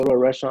go to a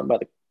restaurant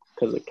because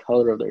of the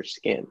color of their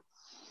skin.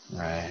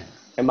 Right.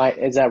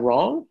 Is that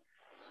wrong?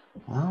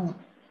 Well,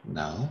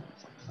 no.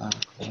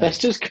 That's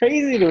just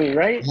crazy to me,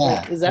 right?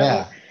 Yeah, Like, is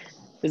yeah.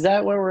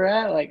 that where we're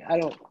at? Like, I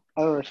don't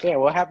understand.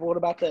 What happened? What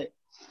about the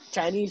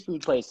Chinese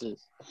food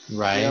places? You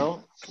Right.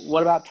 know,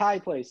 what about Thai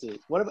places?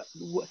 What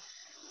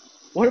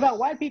about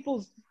white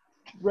people's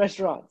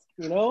restaurants?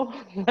 You know,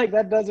 like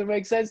that doesn't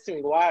make sense to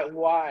me. Why?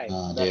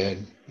 No,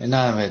 dude.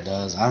 None of it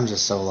does. I'm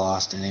just so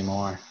lost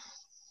anymore.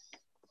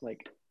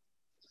 Like,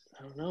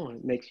 I don't know.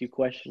 It makes you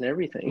question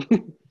everything.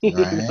 You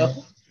Right?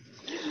 know?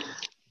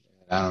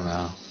 I don't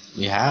know.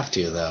 You have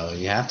to, though.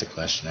 You have to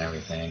question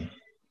everything.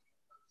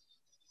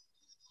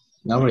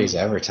 Nobody's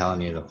ever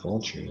telling you the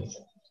full truth.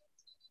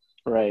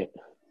 Right.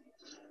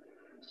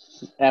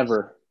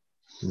 Ever.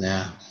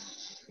 Yeah.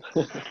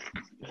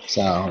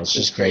 So it's It's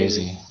just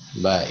crazy. crazy.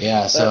 But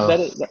yeah, That so that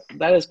is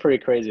that is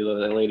pretty crazy though.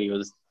 That lady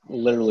was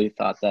literally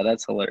thought that.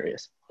 That's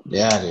hilarious.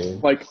 yeah,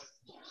 dude. Like,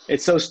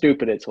 it's so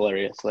stupid. It's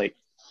hilarious. Like,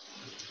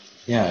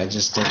 Yeah, it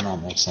just did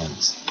not make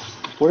sense.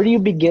 where do you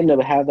begin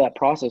to have that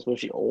process? Was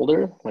she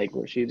older? Like,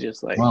 was she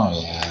just like,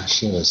 Oh yeah,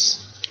 she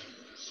was.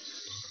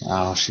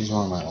 Oh, she's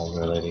one of my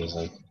older ladies,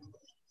 like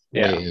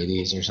yeah, late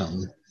 80s or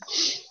something.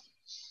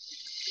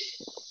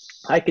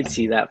 I could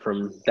see that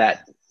from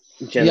that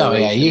Yeah, oh,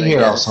 yeah, generation, you I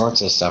hear all guess.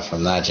 sorts of stuff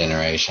from that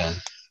generation.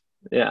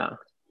 Yeah.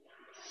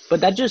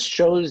 But that just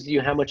shows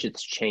you how much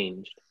it's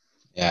changed.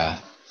 Yeah,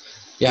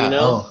 You yeah. know?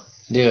 Oh,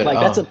 dude. Like,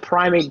 that's a Oh,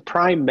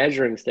 prime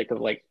measuring stick of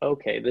like,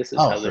 okay, this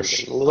is how they're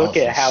thinking. oh, Look for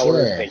at how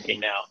we're sure. thinking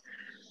now.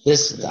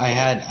 This And it's like,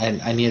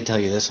 I need to tell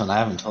you this one. I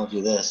haven't told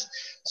you this.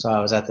 So I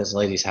was at this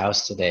lady's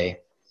house today,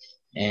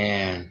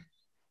 and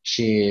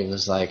she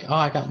was like, "Oh,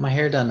 I got my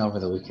hair done over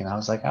the weekend." I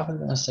was like, "I was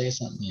gonna say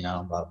something,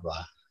 blah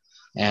blah."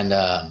 And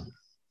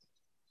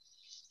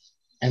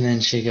and then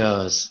she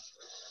goes,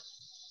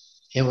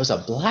 "It was a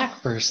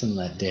black person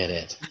that did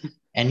it."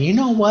 And you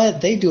know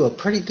what? They do a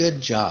pretty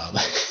good job.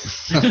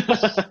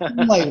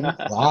 I'm like,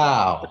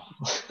 wow.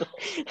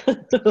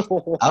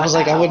 I was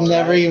like, I would wow,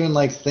 never right? even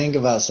like think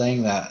about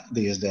saying that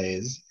these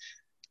days.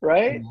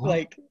 You Right? know?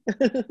 Like,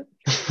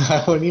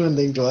 I wouldn't even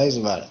think twice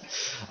about it.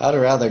 I'd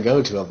rather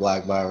go to a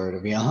black barber, to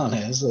be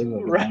honest. They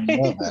would done me right?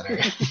 up better.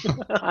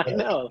 I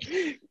know.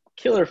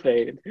 Killer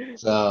fade.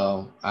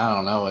 So I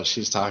don't know what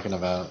she's talking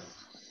about,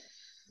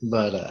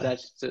 but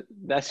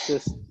That's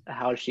just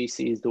how she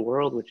sees the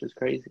world, which is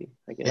crazy,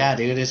 I guess. yeah,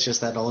 dude, it's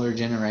just that older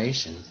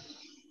generation.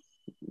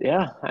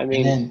 Yeah, I And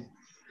mean, then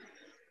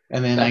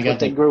I that's what got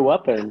they to grew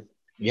up in.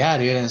 yeah,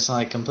 dude, and it's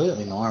like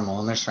completely normal,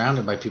 and they're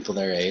surrounded by people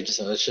their age,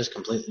 so it's just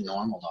completely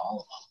normal to all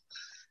of them,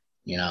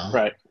 you know.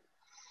 Right.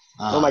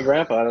 Well, my Um,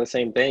 grandpa had the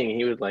same thing.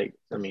 He would like,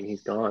 I mean,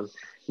 he's gone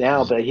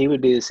now, yeah, but he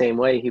would be the same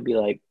way. He'd be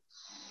like,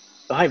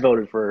 I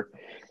voted for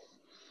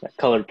that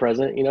colored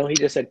president. You know, he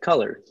just said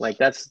color. Like,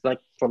 that's like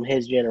from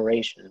his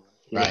generation.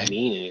 He didn't right,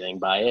 mean anything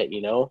by it,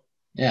 you know?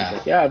 He's yeah,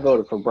 like, yeah, I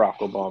voted for Barack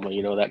Obama,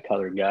 you know, that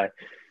colored guy.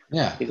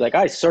 yeah, He's like,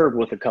 I served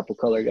with a couple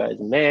colored guys.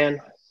 Man,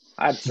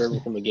 I'd serve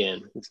with them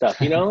again and stuff,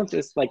 you know?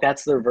 Just like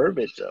that's their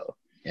verbiage, though,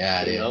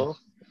 yeah, you dude, know?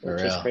 for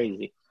It's just real.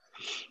 crazy.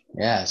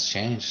 Yeah, it's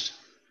changed.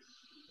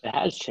 It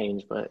has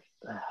changed, but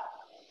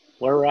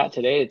where we're at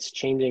today, it's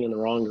changing in the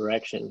wrong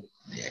direction.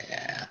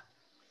 Yeah,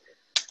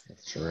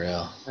 it's for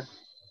real.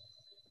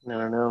 I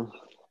don't know.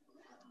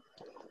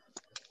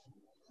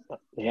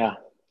 Yeah.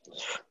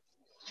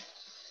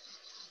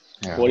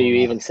 Here, What do hold you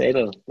on. even say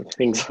to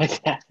things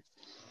like that?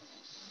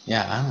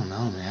 Yeah, I don't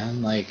know,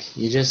 man. Like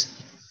you just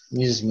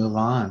move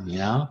on, you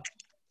know?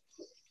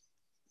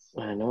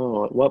 I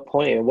know. At what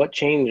point? At what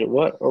change?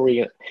 What are we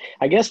gonna?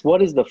 I guess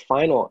what is the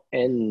final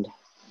end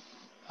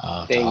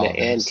To thing all that of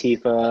this.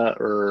 Antifa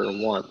or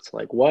wants?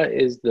 Like, what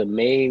is the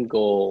main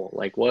goal?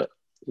 Like, what?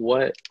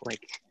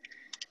 Like,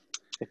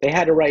 if they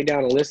had to write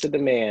down a list of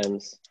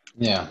demands,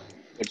 Yeah,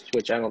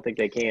 which I don't think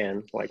they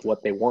can. Like,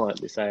 what they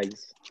want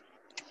besides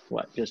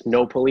what? Just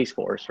no police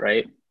force,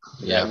 right?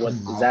 yeah.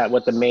 Is that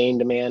what the main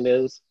demand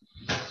is?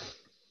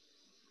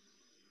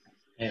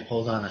 Hey,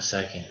 hold on a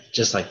second.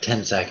 Just like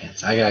 10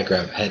 seconds. I gotta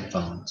grab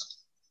headphones.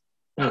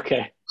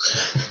 Okay,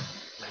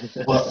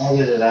 Well,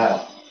 edit it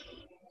out.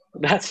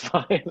 that's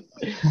fine.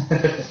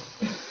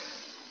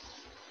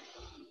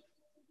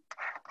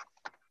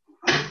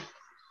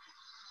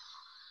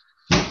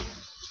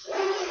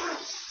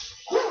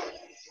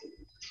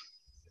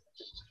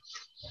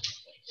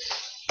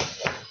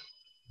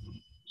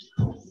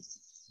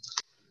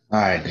 All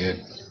right,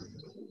 dude.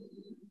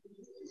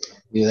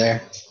 You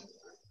there?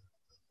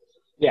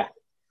 Yeah.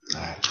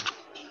 All right.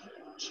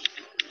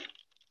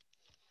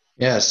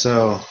 Yeah,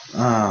 so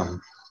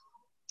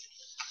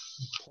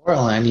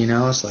Portland,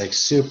 it's like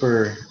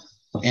super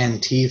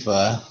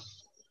Antifa,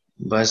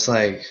 but it's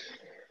like,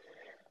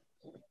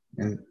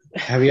 and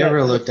have you Yeah.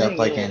 ever The looked up thing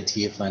like is,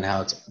 Antifa and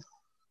how it's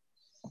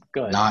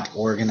good. not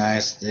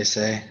organized, they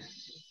say?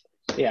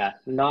 Yeah,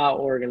 not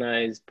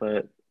organized,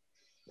 but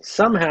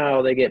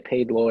somehow they get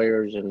paid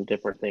lawyers and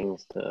different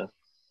things to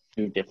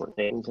do different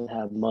things and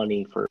have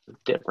money for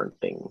different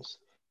things.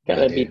 Got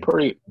Yeah, to be dude.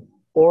 pretty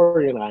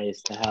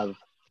organized to have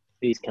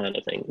these kind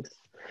of things.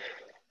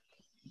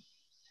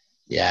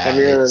 Yeah, Have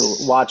you ever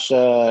it's. watched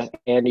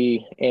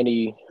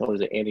Andy, what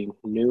was it, Andy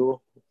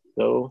New,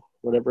 though,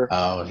 whatever?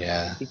 Oh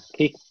yeah, He,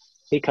 he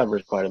he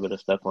covers quite a bit of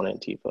stuff on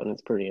Antifa, and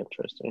it's pretty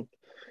interesting.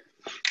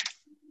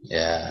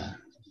 yeah.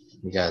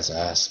 You guys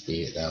ass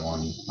beat that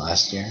one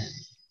last year.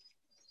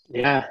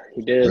 Yeah,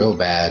 he did. Real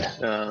bad.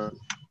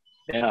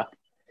 Yeah.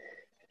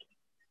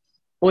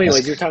 Well,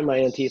 anyways, you're That's. talking about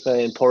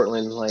Antifa in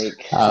Portland.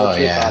 Like, Oh what's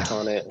your yeah, thoughts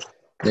on it?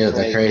 dude,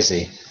 they're Like,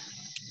 crazy.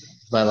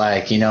 But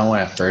like, you know,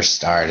 when it first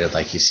started,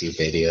 like you see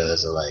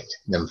videos of like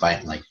them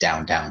fighting like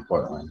downtown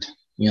Portland.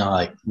 You know,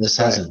 like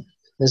right,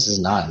 this is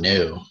not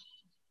new.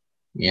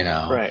 You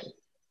know, right,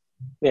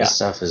 this yeah,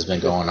 stuff has been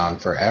just going on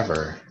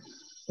forever.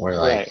 Where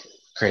like right.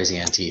 crazy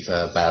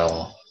Antifa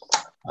battle.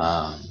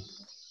 Um,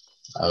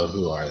 oh,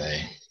 who are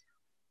they?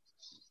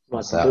 What,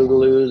 What's the that one?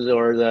 Boogaloos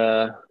or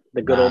the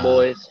good old Nah,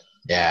 boys?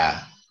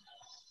 yeah,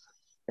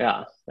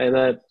 Yeah, and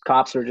the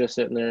cops are just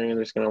sitting there and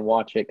they're just gonna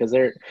watch it because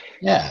they're.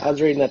 I yeah,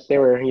 was reading that they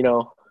were,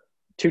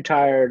 too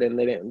tired, and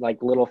they didn't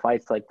like little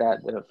fights like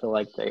that. They don't feel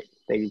like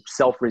they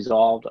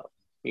self-resolved,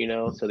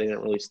 so they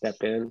didn't really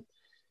step in.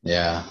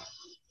 yeah.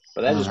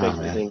 But I that don't just know, makes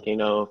me man. think,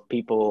 if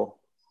people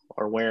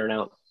are wearing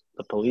out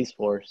the police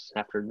force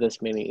after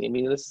this many. I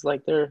mean, this is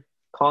like they're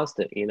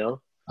constant.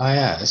 Oh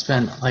yeah, it's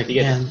been like, You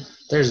get man,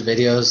 there's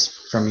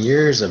videos from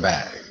years of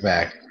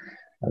back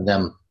of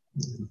them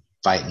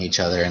fighting each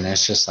other, and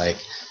it's just like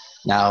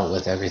now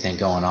with everything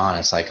going on,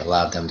 it's like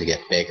allowed them to get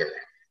bigger.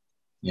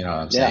 You know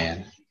what I'm yeah,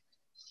 saying?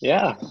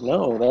 yeah.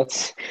 No,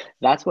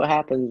 that's what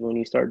happens when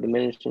you start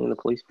diminishing the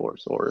police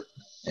force, or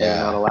they're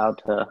not Yeah. allowed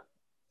to.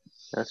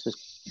 That's just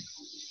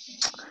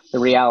the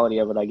reality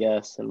of it, I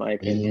guess, in my In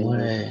opinion. And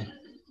way,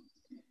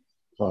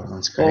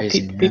 Portland's well,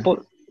 crazy, man.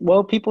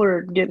 people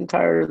are getting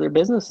tired of their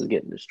businesses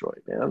getting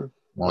destroyed, man,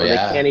 Well, or they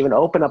yeah, can't even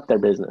open up their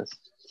business.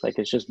 It's like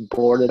it's just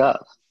boarded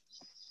up.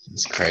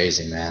 it's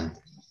crazy, man.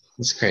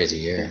 It's a crazy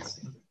year. It's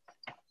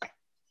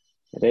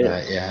it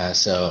But is. yeah,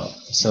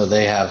 so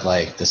they have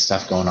like the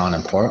stuff going on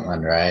in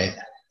Portland, right?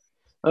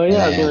 Oh And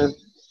yeah, I was then gonna.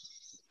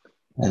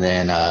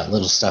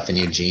 little stuff in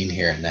Eugene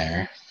here and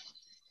there.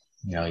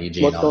 You know,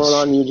 Eugene What's going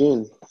on, almost, in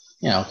Eugene?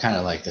 kind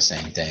of like the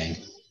same thing.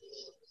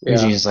 Yeah.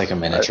 Eugene's like a Are,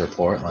 miniature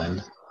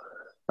Portland.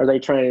 are they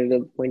trying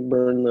to like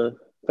burn the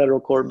federal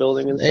court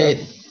building and stuff?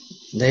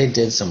 They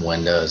did some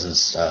windows and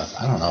stuff.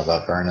 I don't know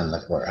about burning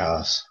the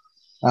courthouse.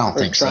 I don't Or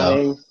think so.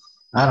 trying?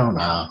 I don't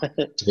know,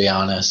 to be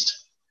honest.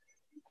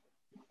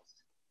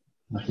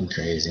 Fucking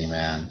crazy,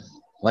 man.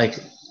 Like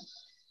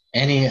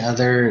any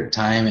other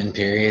time and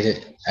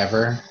period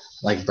ever,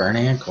 like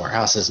burning a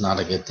courthouse is not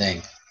a good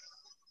thing.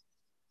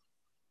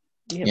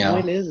 Yeah, You know,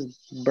 when is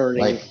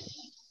burning? like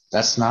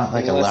that's not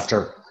like Unless,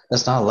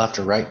 that's not a left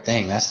or right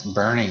thing. That's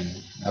burning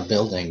a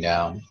building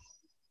down.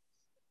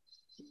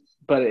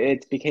 but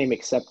it became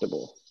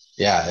acceptable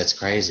Yeah, it's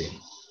crazy.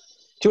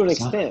 to an It's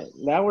not. extent.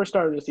 Now we're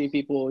starting to see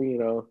people,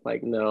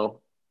 like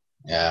no,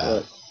 Yeah,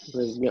 what this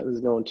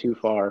is going too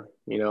far.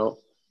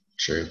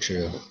 true,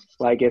 true.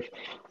 Like if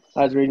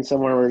I was reading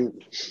somewhere where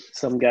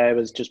some guy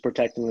was just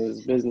protecting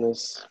his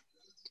business,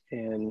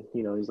 and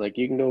he's like,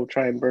 you can go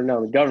try and burn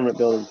down the government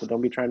buildings, but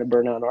don't be trying to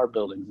burn down our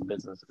buildings and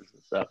businesses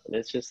and stuff. And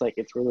it's just like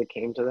it's really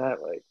came to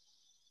that. Like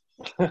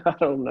I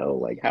don't know,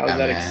 like how is Yeah,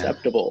 that man.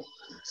 acceptable?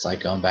 It's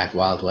like going back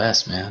Wild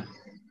West, man.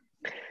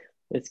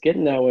 It's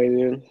getting that way,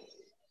 dude.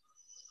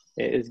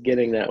 It is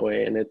getting that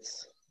way, and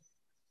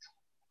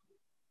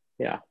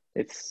yeah,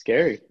 it's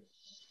scary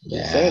in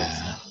a sense.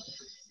 Yeah,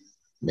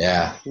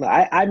 yeah.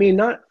 I mean,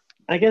 not,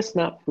 I guess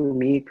not for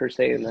me per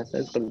se in that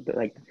sense, but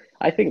like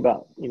I think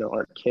about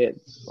our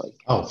kids, like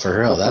Oh, for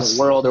real. what kind of That's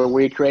world are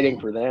we creating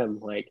for them?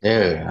 Like,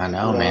 dude. I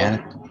know, you know,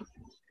 man.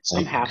 It's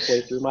I'm like,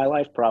 halfway through my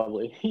life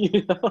probably.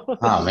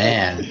 oh It's like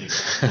man.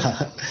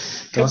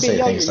 Don't could be say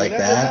younger. things You like never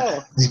that.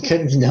 know. You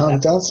couldn't.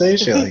 Don't say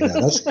shit like that.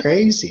 That's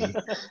crazy.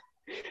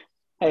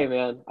 Hey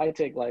man, I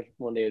take life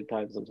one day at a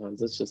time.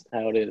 Sometimes it's just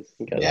how it is.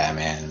 You gotta Yeah,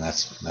 man.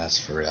 That's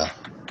for real.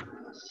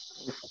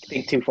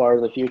 think too far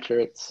in the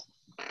future.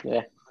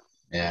 Yeah,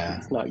 Yeah,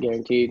 it's not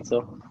guaranteed.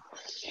 So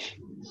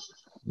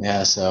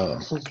yeah.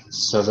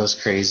 So those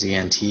crazy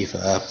Antifa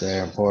up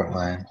there in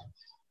Portland.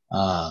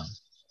 Um,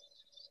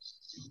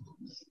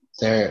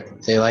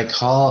 they like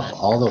call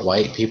all the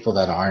white people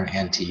that aren't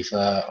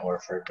Antifa or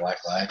for Black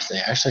Lives. They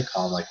actually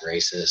call them like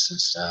racist and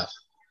stuff,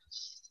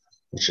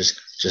 which is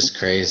just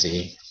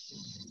crazy.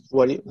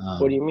 what do you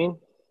Um, mean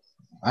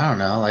I don't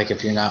know, like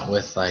if you're not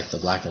with like the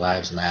Black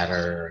Lives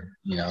Matter,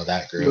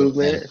 that group,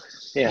 then movement?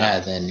 Yeah. yeah,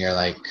 then you're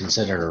like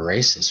considered a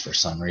racist for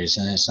some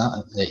reason. It's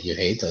not that you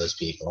hate those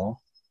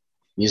people.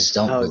 You just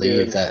don't Oh,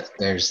 believe dude, that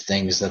there's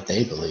things that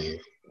they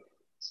believe.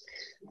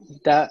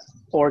 that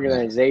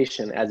Like,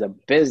 organization as a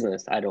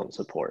business, I don't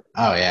support.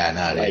 oh yeah,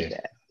 no, Like, dude.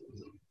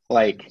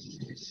 like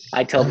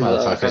I tell Those people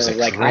all the time, motherfuckers are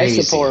like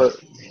crazy.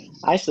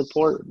 I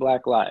support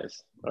Black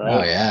Lives, all Oh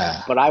right,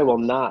 yeah. but I will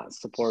not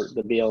support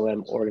the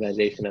BLM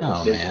organization as a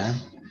Oh man.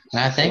 business. And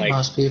I think Like,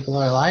 most people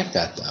are like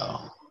that though.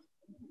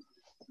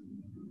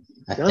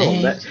 I no,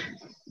 think.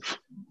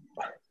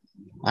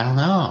 I don't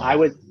know. I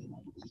would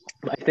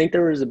I think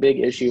there was a big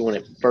issue when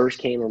it first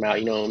came out.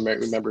 You know,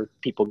 remember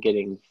people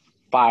getting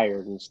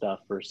fired and stuff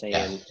for Yeah.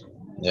 saying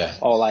Yeah.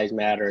 all lives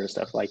matter and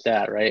stuff like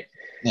that, right?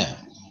 Yeah.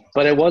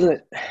 But it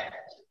wasn't.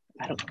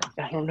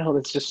 I don't know.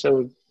 That's just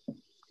so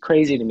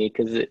crazy to me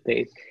because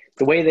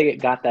the way they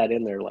got that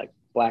in there, like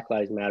Black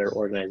Lives Matter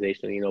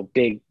organization, you know,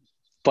 big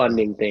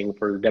funding thing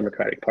for the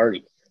Democratic Party,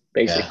 Yeah.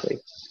 basically.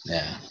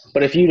 Yeah.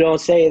 But if you don't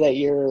say that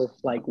you're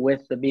like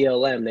with the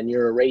BLM, then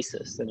you're a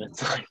racist, and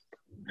it's like,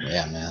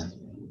 Yeah, man.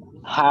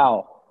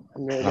 how?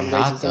 I've never I'm been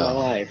not racist in my though.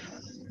 life.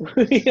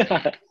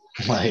 Yeah.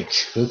 Like,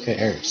 who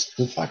cares?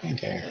 Who fucking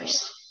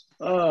cares?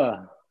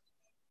 Uh,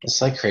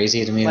 It's like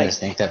crazy to me to like,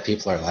 think that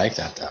people are like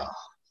that though.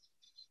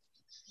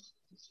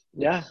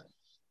 yeah,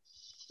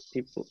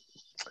 people.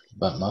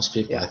 But most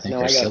people, I Yeah, think, no,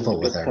 are I got civil into a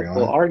with couple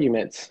everyone.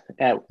 arguments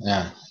at.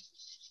 Yeah.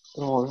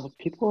 Oh,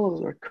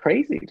 people are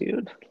crazy,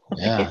 dude. Like,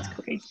 it's Yeah.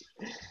 crazy.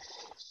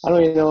 I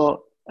don't even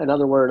know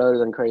another word other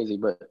than crazy,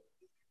 but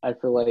I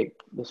feel like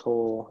this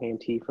whole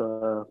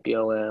Antifa,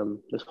 BLM,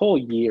 this whole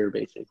year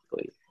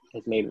basically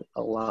has made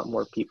a lot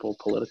more people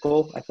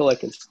political. I feel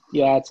like it's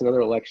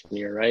another election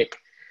year, right?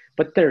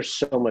 But there's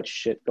so much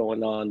shit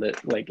going on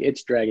that like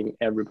it's dragging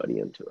everybody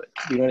into it.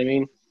 You know what I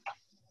mean?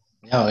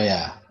 Oh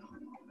yeah.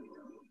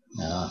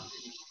 No.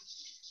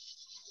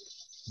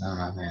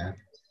 No, man.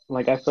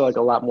 Like I feel like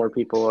a lot more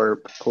people are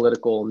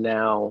political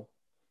now.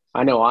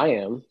 I know I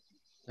am.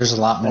 There's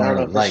a lot I don't more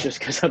know if it's like just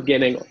because I'm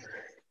getting.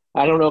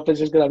 I don't know if it's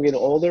just because I'm getting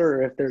older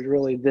or if there's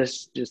really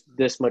this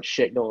much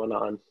shit going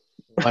on.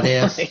 what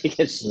if Like, it's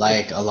just,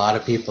 like a lot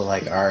of people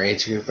like our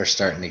age group are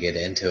starting to get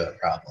into it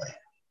probably.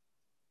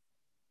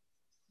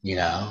 You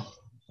know?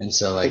 And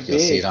so like could you'll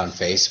see it be. on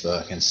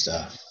Facebook and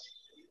stuff.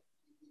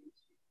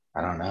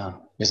 I don't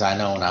know. Because I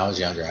know when I was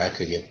younger I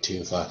could give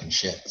two fucking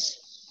shits.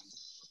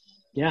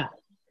 Yeah.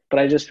 But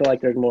I just feel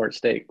like there's more at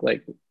stake.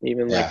 Like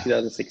even like Yeah.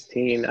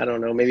 2016, I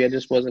don't know. Maybe I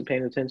just wasn't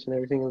paying attention to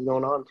everything that was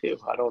going on too.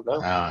 I don't know.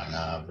 I don't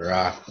know.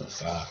 Barack the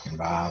fucking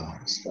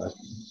violence. But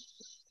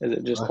Is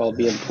it just fuck called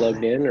being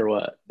plugged that. in or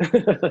what? I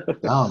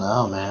don't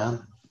know,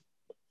 man.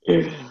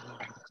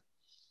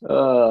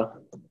 uh,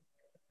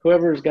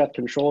 whoever's got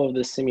control of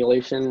this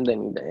simulation, they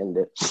need to end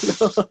it.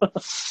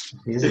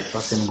 He's a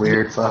fucking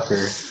weird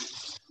fucker.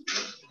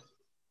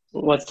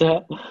 What's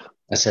that?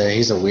 I said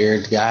he's a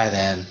weird guy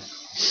then.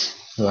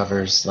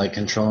 Whoever's like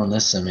controlling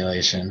this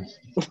simulation.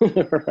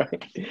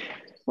 Right.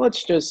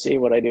 Let's just see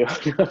what I do.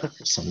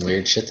 Some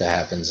weird shit that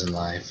happens in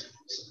life.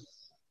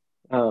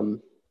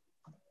 um,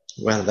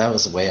 Well, that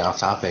was way off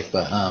topic,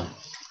 but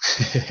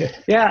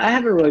yeah, I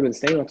haven't really been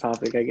staying on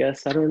topic, I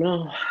guess. I don't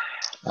know.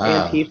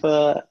 um,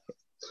 Antifa,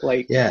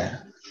 like, yeah.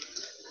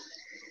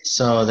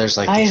 So there's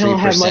like the I three don't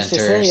have much to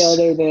say percenters.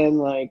 other than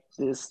like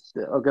this.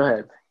 Oh, go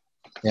ahead.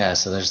 Yeah,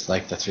 so there's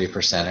like the three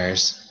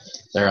percenters.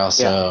 They're Yeah.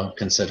 also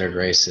considered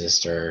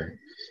racist or,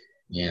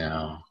 you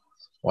know,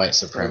 white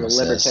Or the supremacist.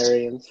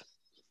 libertarians.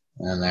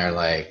 And they're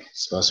like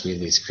supposed to be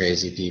these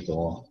crazy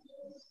people.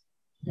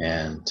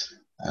 And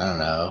I don't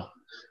know.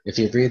 If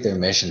you read their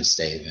mission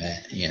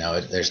statement, you know,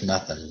 there's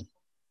nothing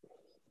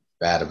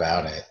bad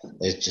about it.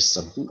 They just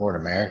support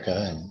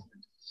America, and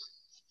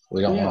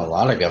we don't want a Yeah.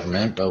 lot of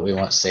government, but we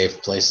want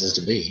safe places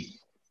to be.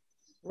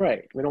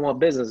 Right. We don't want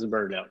businesses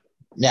burned down.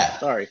 Yeah.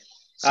 Sorry.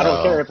 I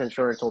don't care So, if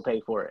insurance will pay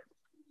for it.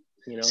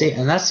 You see,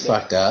 know? and that's That,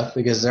 fucked up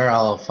because they're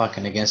all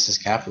fucking against this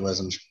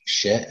capitalism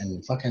shit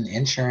and fucking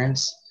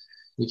insurance.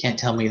 You can't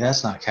tell me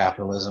that's not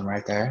capitalism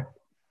right there.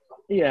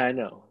 yeah, I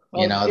know.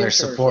 You Oh, know, their insurance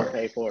will support.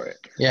 pay for it.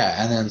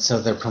 Yeah, and then so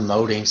they're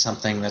promoting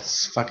something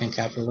that's fucking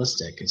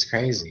capitalistic. It's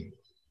crazy.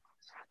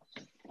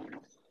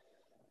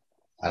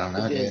 I don't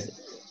know, It dude. is.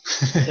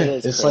 It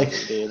is It's like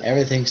crazy, dude.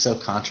 everything's so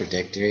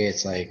contradictory.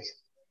 It's like I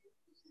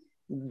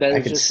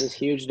There's could, just this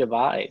huge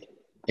divide.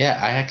 yeah,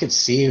 I could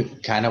see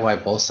kind of why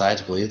both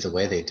sides believe the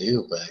way they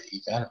do, but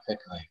you gotta pick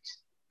like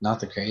not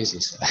the crazy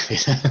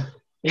side.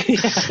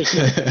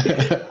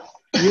 Yeah.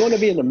 You want to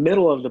be in the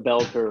middle of the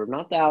bell curve,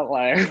 not the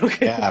outlier.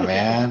 Yeah, Okay.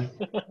 man.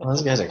 Well,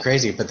 those guys are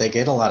crazy, but they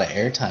get a lot of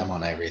airtime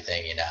on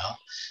everything, you know.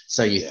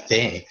 So you Yeah.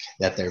 think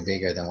that they're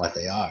bigger than what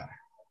they are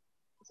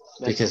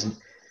That's, because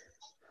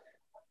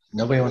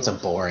nobody wants a uh,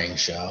 boring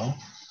show.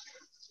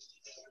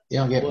 You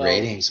don't get well,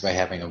 ratings by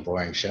having a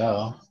boring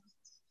show.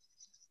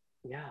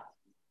 yeah.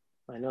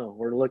 I know.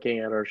 We're looking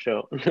at our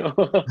show.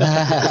 Oh.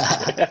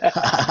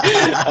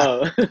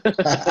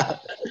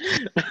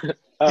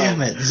 Damn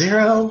um, it,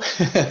 zero.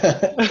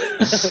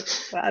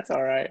 that's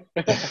all right.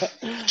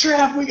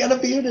 Trap, we got a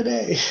beer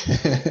today.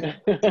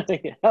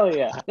 Hell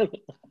yeah.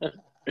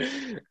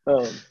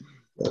 um,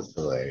 That's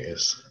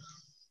hilarious.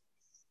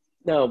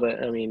 no,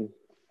 but I mean,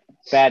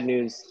 bad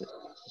news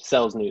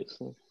sells news.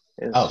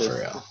 It's Oh, for just,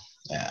 real.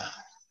 Yeah.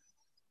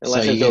 So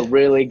unless you it's a get,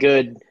 really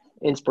good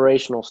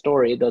inspirational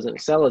story, it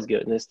doesn't sell as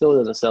good. And it still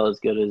doesn't sell as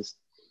good as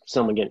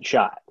someone getting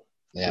shot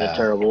in a yeah,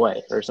 terrible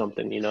way or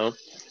something, you know?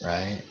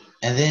 right.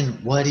 And then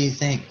what do you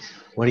think?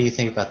 What do you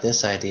think about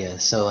this idea?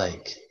 So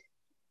like,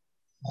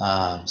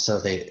 so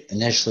they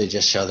initially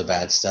just show the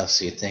bad stuff,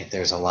 so you think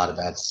there's a lot of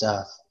bad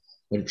stuff,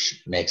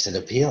 which makes it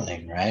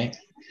appealing, right?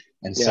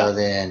 And Yeah. so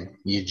then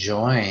you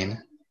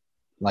join,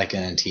 like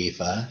an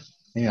Antifa.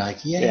 And you're like,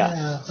 Yeah.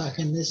 yeah,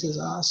 fucking this is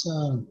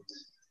awesome.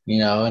 You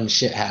know, and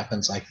shit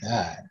happens like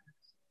that.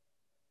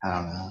 I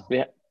don't know.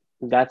 Yeah.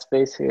 That's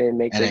basically, it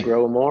makes And it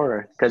grow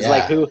more. Because,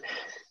 like, yeah, who,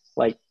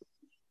 like,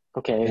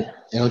 okay,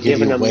 it'll give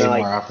giving you them, way more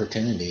like,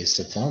 opportunities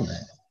to film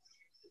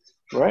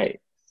it. right,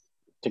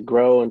 to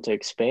grow and to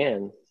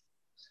expand.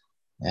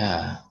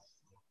 Yeah.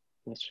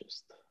 It's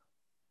just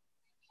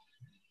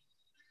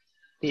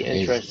be Crazy.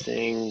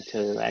 interesting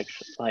to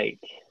actually, like,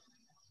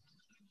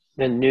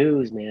 the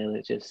news, man.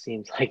 It just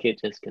seems like it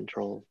just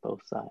controls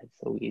both sides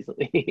so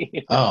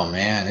easily. Oh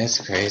man,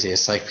 it's crazy.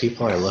 It's like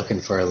people are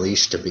looking for a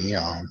leash to be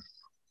on,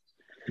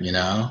 you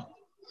know?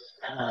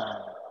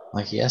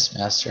 Like, yes,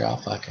 master,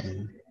 I'll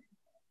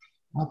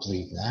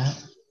believe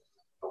that.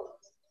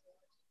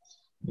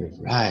 You're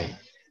right.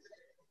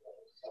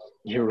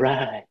 You're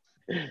right.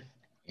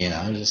 You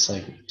know,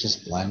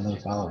 just blindly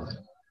follow it.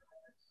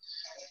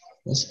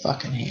 This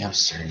fucking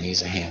hamster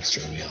needs a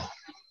hamster wheel.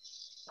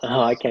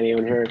 Oh, I can't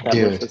even hear it that much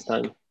Dude, this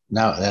time.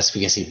 no, that's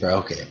because he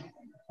broke it.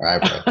 Or I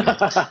broke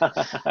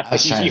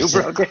it. You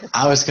broke it.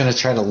 I was gonna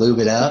try to lube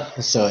it up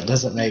so it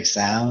doesn't make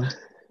sound,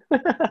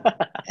 and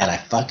I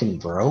fucking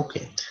broke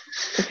it.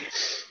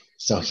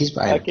 So Fucking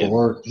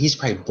he's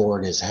probably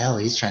bored as hell.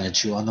 He's trying to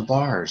chew on the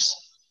bars.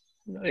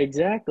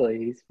 exactly.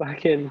 He's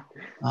fucking.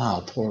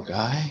 Oh, poor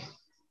guy.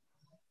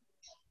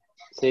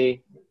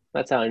 See,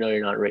 that's how I know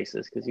you're not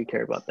racist because you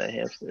care about that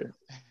hamster.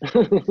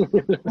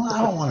 Well,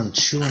 I don't want him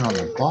chewing on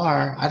the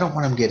bar. I don't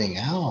want him getting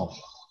out.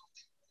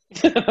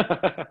 He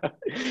The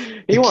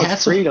wants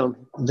cats will,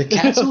 freedom. the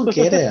cats will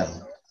get him.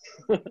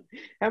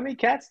 How many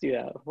cats do you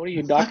have? What are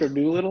you, Fuck, Dr.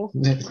 Doolittle?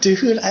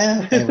 dude, I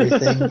have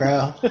everything,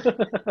 bro.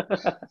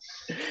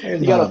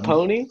 There's You got not a a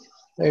pony?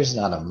 there's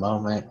not a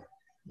moment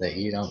that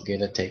you don't get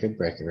to take a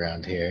break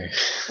around here.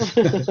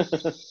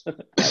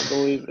 I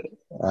believe it.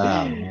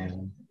 Oh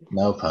man,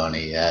 no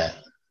pony yet.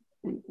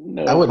 I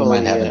No wouldn't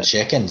mind pony having yet.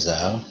 chickens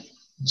though.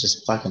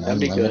 Just fucking That'd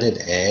be good.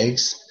 unlimited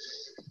eggs.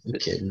 You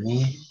kidding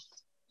me?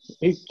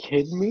 Are you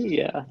kidding me?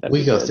 Yeah, that'd We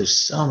be go good. through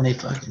so many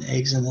fucking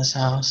eggs in this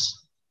house.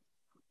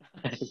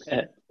 I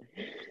bet.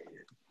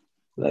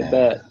 I Yeah.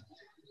 bet.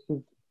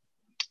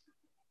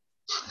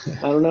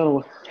 I don't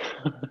know.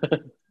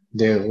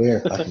 Dude, we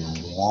are fucking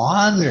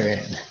wandering.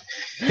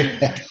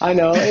 I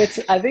know I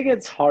think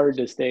it's hard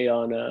to stay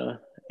on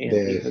Antifa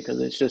Dude.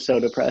 because it's just so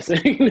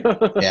depressing.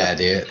 Yeah,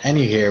 dude. And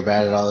you hear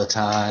about it all the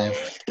time.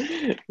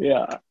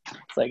 Yeah,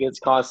 it's like it's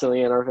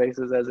constantly in our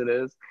faces as it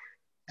is,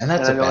 And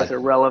and I know it's a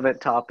relevant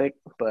topic,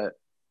 but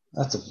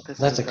that's a at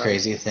the that's same a time,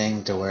 crazy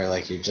thing to where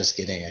like you're just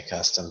getting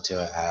accustomed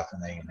to it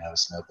happening and now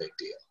it's no big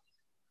deal.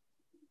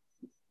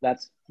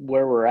 that's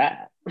where we're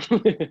at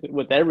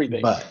with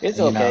everything. But It's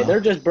you okay. know, They're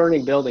just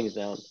burning buildings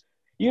down.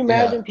 You yeah,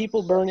 imagine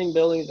people burning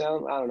buildings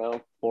down? I don't know,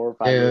 4 or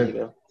 5 years dude,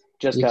 ago,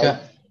 just you cause.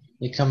 got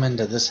you come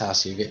into this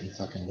house, you're getting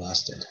fucking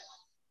blasted.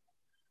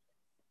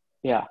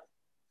 Yeah,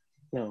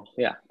 no,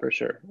 yeah, for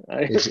sure.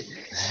 Did you?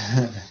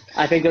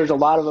 I think there's a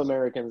lot of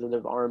Americans that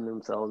have armed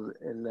themselves,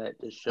 and that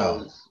just Oh,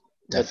 shows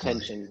the definitely.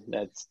 tension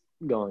that's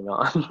going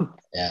on.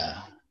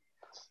 Yeah.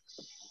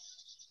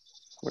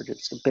 We're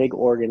just a big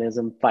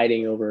organism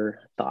fighting over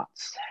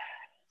thoughts.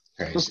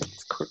 Crazy.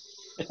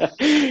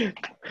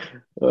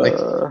 Like,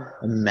 uh,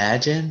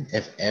 imagine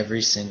if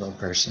every single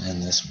person in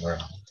this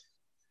world,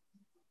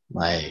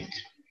 like,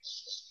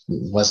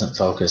 wasn't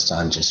focused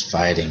on just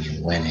fighting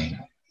and winning.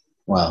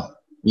 Well,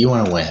 you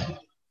want to win,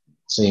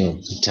 so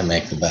you to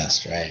make the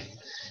best, right?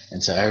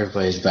 And so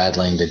everybody's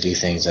battling to do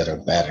things that are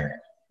better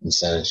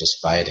instead of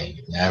just fighting.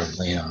 Now,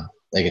 you know,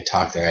 they could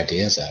talk their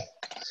ideas out.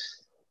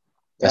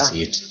 yeah,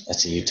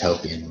 That's a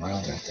utopian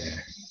world right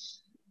there.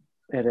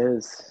 it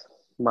is.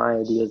 My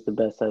idea is the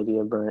best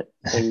idea, Brent,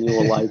 and you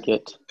will like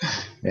it.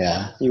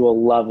 Yeah. You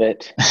will love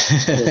it.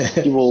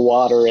 You will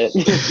water it,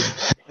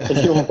 and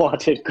you will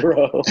watch it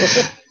grow.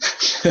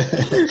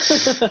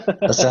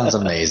 That sounds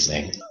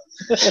amazing.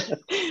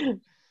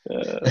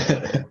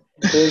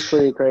 It is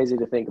pretty crazy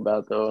to think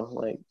about, though.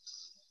 Like,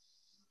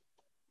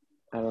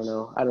 I don't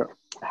know. I don't.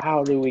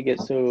 How do we get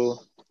so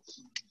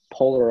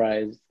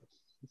polarized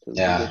to the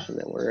Yeah. position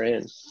that we're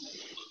in?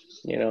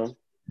 You know.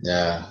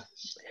 Yeah.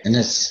 And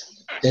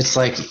it's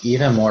like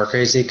even more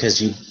crazy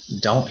because you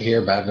don't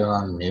hear about it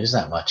on the news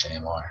that much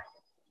anymore.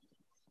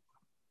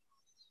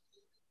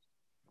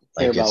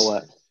 Hear Like about it's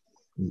what?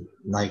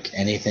 like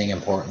anything in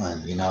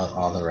Portland, you know,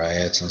 all the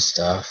riots and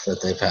stuff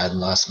that they've had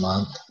last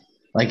month.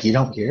 Like you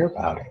don't hear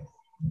about it.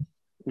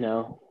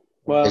 No.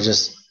 It Well,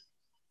 just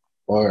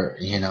or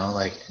you know,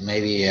 like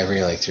maybe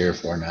every like 3 or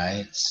 4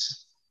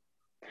 nights.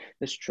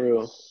 it's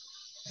true.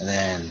 And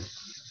then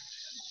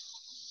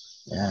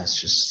yeah,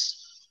 it's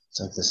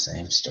like the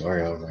same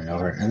story over and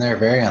over. And they're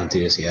very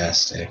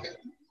enthusiastic,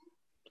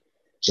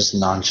 just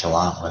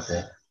nonchalant with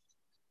it.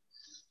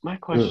 My Ooh,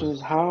 question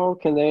is, how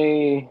can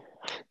they?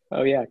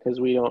 Oh yeah, because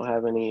we don't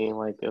have any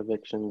like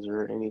evictions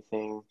or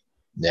anything.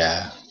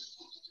 yeah.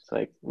 It's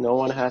like no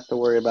one has to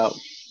worry about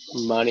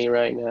money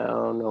right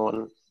now. No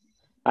one.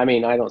 I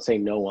mean, I don't say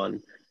no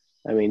one.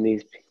 I mean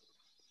these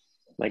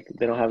like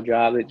they don't have a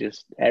job. They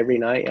just every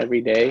night,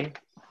 every day.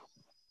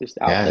 just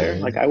out there.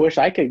 dude. Like, I wish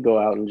I could go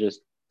out and just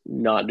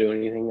not do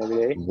anything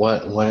every day.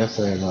 What if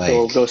they're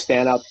like Go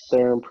stand out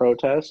there and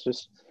protest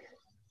just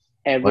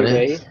what every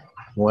if day.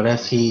 what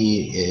if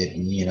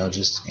he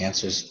just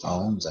answers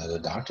phones at a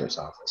doctor's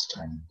office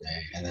during the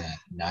day, and then at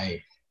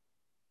night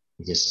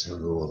he gets to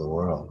rule the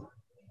world?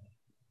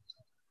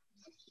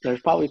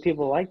 There's probably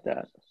people like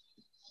that.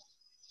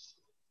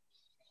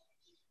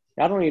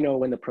 I don't even know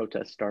when the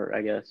protests start,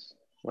 I guess.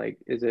 Like,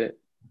 is it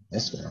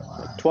It's been a like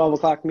while. 12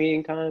 o'clock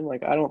meeting time?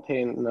 Like, I don't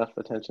pay enough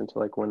attention to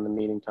like when the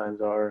meeting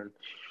times are and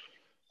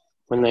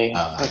when they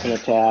fucking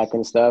attack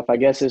and stuff. I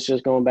guess it's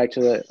just going back to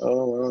the,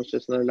 oh, well, it's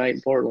just another night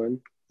in Portland,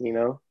 you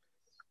know?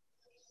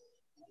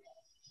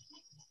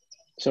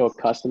 So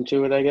accustomed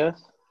to it, I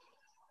guess.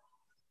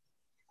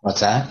 What's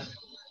that?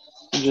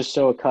 You're just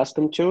so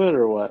accustomed to it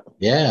or what?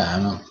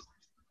 Yeah,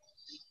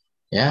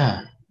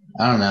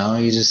 I don't know.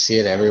 You just see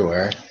it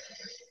everywhere.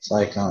 It's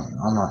like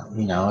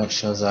it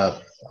shows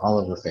up all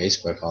over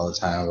Facebook all the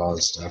time with all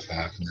this stuff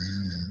happening.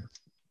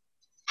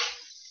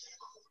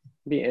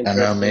 Be I don't know.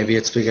 interesting. Maybe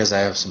it's because I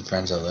have some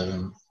friends that live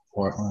in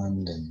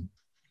Portland, and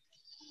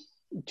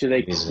Do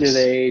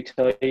they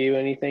tell you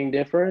anything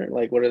different?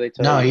 Like, what do they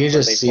tell no, you? you Are they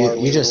just see far you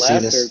leaning just see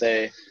left, or are this.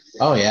 they?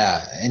 Oh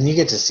yeah, and you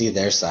get to see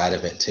their side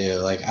of it too.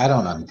 Like I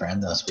don't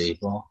unfriend those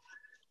people.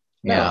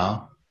 You No,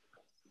 know,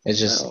 it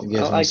just I gives me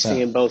like some.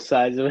 seeing both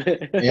sides of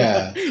it.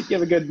 Yeah, You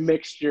have a good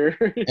mixture.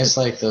 it's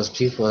like those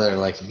people that are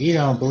like, if you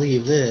don't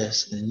believe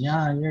this, then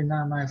yeah, you're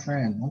not my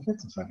friend. Well, get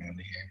the fuck out of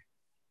here.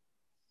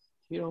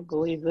 You don't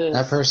believe That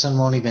this, person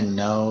won't even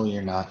know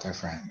you're not their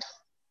friend.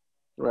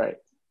 right?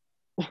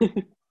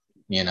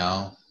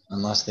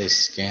 Unless they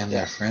scan Yeah,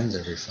 their friends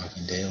every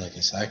fucking day like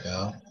a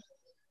psycho.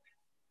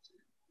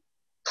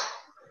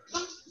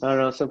 I don't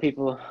know. Some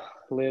people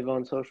live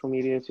on social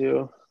media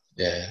too,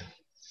 Yeah.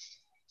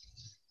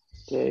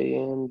 day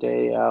in,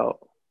 day out.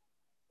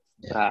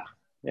 Yeah.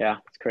 Yeah,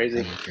 it's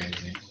crazy. That'd be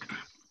crazy.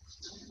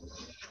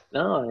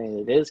 No, I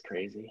mean it is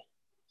crazy.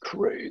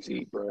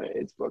 Crazy, bro.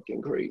 It's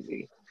fucking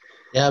crazy.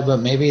 Yeah, but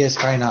maybe it's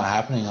probably not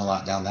happening a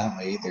lot down that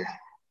way either.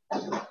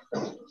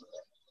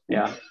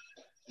 Yeah.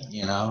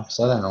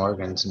 Southern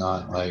Oregon's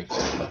not like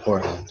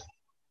Portland,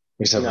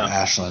 except for No,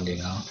 Ashland,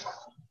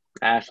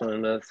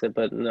 Ashland, that's it.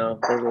 But no,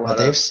 there's a But lot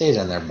they've of stayed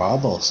in their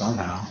bubble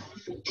somehow.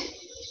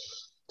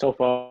 so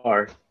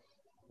far.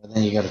 But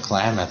then you go to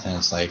Klamath and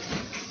it's like,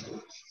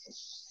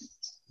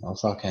 I'll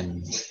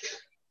fucking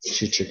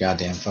shoot your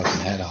goddamn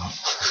fucking head off.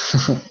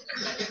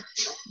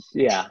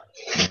 Yeah,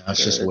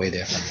 It's just way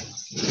different.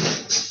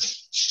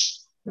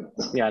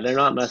 yeah, they're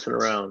not messing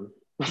around.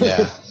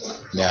 Yeah.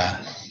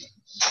 Yeah.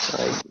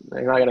 Like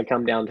they're not gonna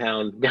come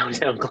downtown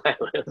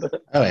Klamath.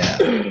 Oh, yeah.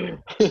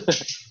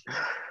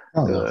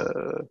 Oh,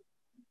 no.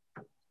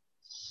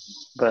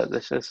 But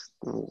it's just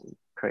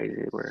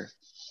crazy.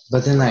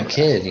 But then that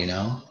kid,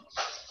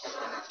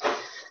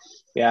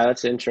 Yeah,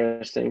 that's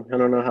interesting. I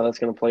don't know how that's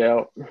gonna play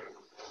out.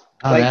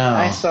 I don't Like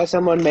I know. saw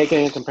someone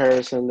making a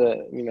comparison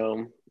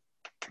to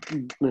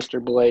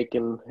Mr. Blake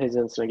and his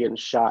incident getting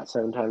shot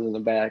 7 times in the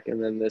back,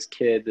 and then this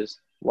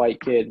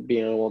white kid,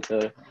 being able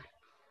to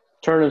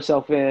turn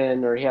himself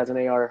in, or he has an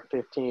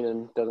AR-15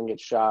 and doesn't get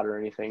shot or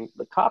anything.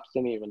 The cops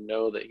didn't even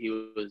know that he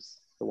was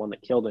the one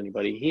that killed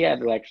anybody. He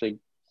had to actually,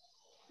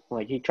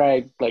 like, he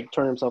tried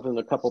turn himself into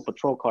a couple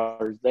patrol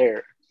cars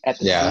there at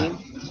the scene.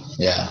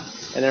 Yeah.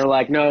 And they're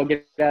like, no,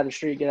 get out of the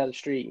street,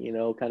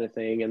 kind of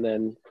thing. And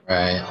then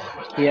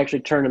he actually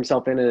turned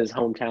himself in his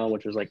hometown,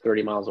 which was like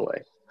 30 miles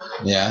away.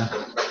 Yeah.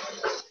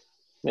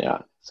 Yeah.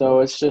 So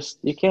it's just,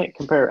 you can't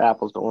compare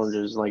apples to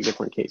oranges, like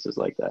different cases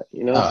like that, Oh,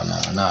 no,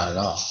 not at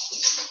all.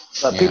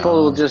 But people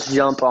will just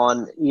jump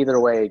on either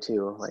way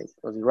too. Like,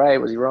 was he right?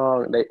 Was he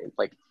wrong? They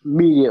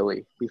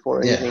immediately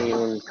before anything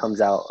even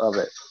comes out of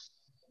it.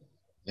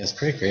 It's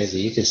pretty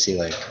crazy. You could see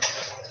like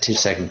a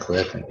 2-second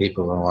clip and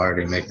people will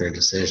already make their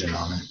decision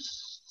on it.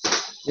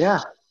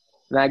 Yeah.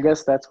 And I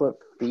guess that's what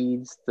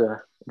feeds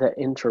the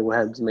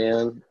interwebs,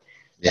 man.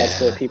 Yeah.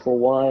 That's what people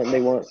want.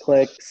 They want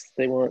clicks.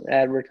 They want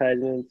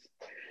advertisements.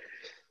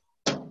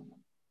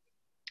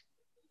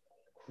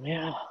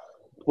 Yeah.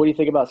 What do you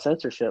think about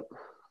censorship?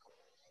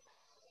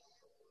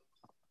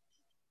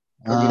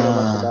 Or do you know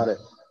much about it?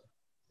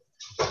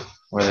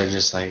 Where they're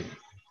just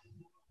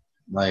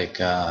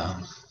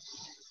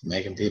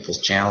making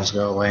people's channels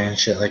go away and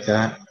shit like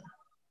that.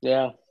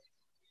 Yeah.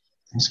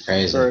 It's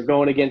crazy. Or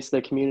going against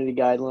the community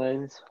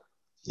guidelines.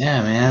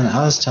 Yeah, man.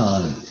 I was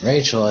telling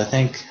Rachel, I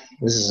think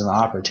this is an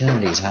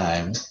opportunity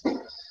time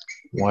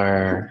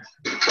where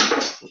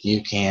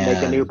you can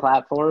make a new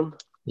platform.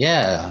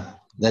 Yeah,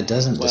 that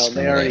doesn't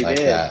discriminate like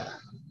that.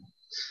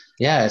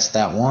 Yeah, it's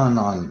that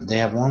one they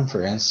have one for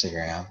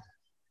Instagram.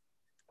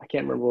 I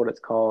can't remember what it's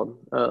called.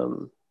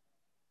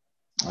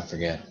 I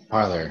forget.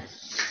 Parlor.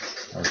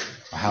 Or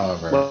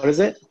however. What is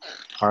it?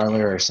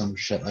 Parlor or some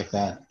shit like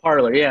that.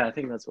 Parlor, yeah, I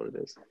think that's what it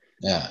is.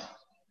 Yeah.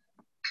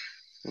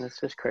 And it's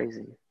just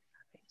crazy.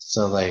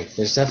 So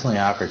there's definitely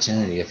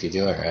opportunity if you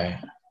do it right.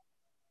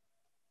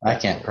 I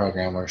can't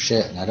program worth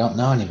shit, and I don't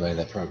know anybody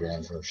that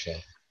programs worth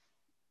shit.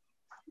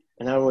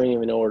 And I wouldn't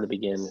even know where to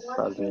begin, if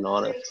I was being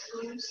honest.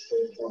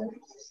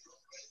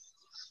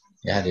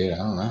 Yeah, dude, I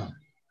don't know.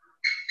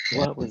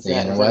 What was The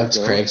that? interwebs,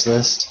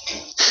 Craigslist.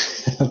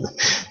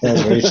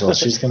 There's Rachel.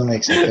 She's going to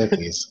make some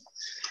cookies.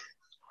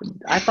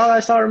 I thought I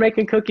saw her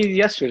making cookies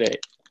yesterday.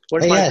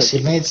 Where's my cookies?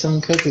 She made some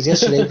cookies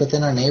yesterday, but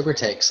then our neighbor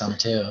takes some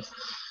too.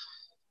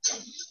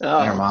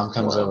 And her mom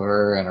comes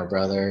over and her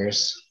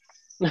brothers.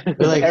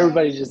 Like,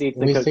 everybody just eats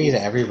the cookies. We feed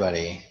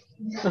everybody.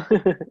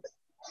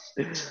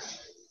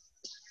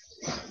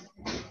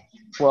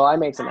 Well, I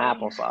made some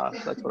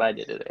applesauce. That's what I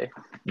did today.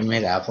 You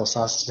made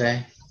applesauce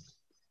today?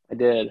 I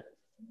did.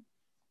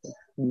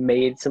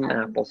 Made some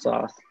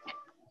applesauce.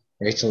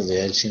 Rachel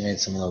did. She made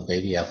some little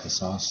baby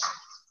applesauce.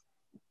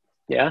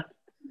 Yeah?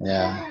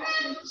 Yeah.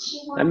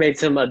 I made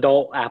some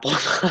adult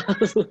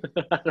applesauce.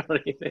 I don't know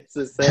if it's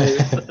the same.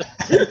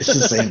 It's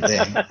the same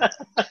thing.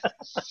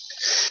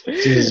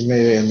 She just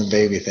made it in the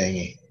baby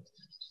thingy.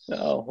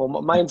 Oh,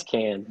 well, mine's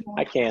canned.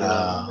 I can.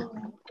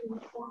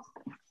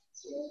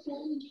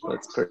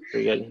 That's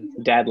pretty good.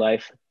 Dad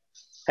life.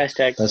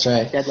 Hashtag. That's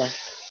right. Dad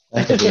life.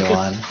 That could be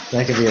one.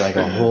 That could be like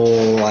a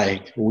whole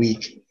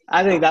week.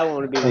 I think that one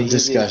would be the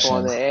easiest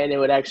one, discussion. and it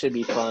would actually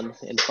be fun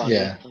and funny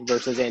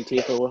versus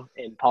Antifa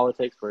in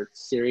politics, where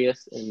it's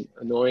serious and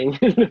annoying.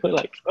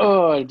 Like,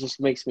 oh, it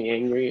just makes me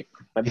angry.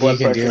 My blood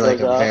pressure goes up. You can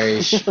do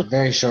goes a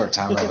very short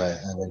time of it,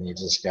 and then you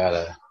just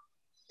gotta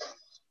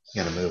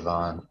move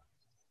on.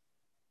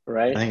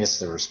 Right? I think it's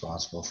the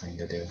responsible thing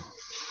to do.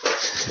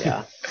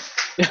 Yeah,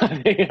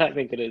 I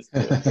think it is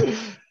too.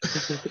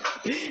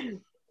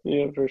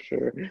 Yeah, for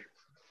sure.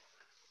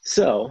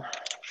 So,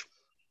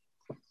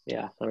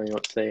 yeah, I don't know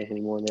what to say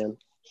anymore, man.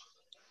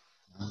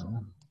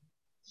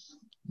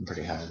 I'm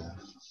pretty high though.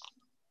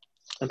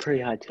 I'm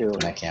pretty high too.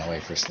 And I can't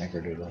wait for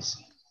Snickerdoodles.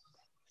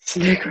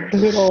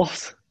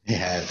 Snickerdoodles.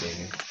 Yeah,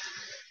 dude.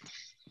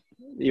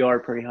 You are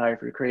pretty high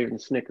for craving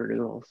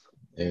Snickerdoodles.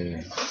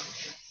 Dude.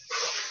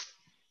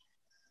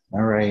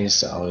 Remember I used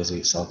to always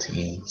eat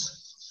saltines.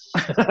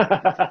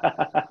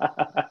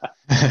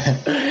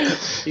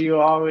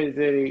 You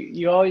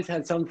always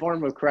had some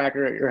form of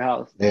cracker at your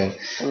house. Yeah.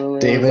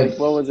 David,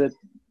 what was it?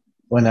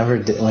 When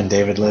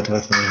David lived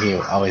with me, he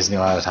always knew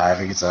I was high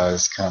because I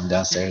always come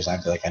downstairs and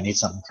I'd be like, I need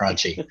something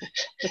crunchy.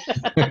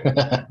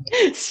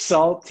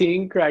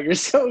 Saltine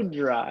crackers, so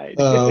dry.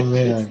 Oh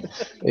man,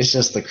 it's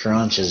just the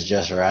crunch is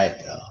just right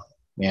though.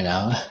 You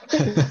know?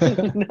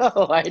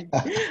 No, I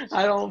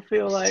don't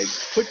feel like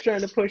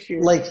trying to push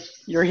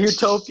your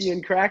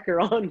utopian cracker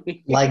on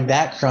me. Like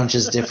that crunch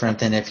is different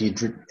than if you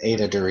ate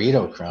a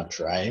Dorito crunch,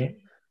 right?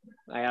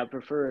 I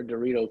prefer a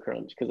Dorito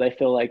crunch because I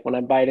feel like when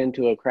I bite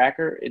into a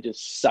cracker, it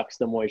just sucks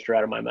the moisture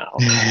out of my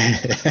mouth.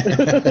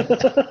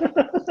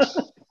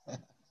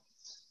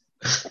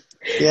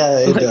 Yeah,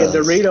 it does. A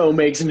Dorito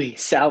makes me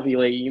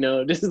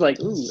salivate, just like,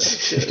 ooh,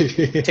 that's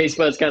good. Taste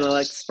buds kind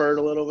of spurt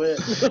a little bit.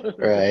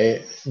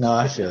 Right. No,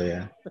 I feel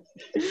you.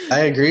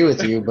 I agree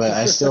with you, but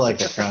I still like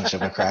the crunch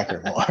of a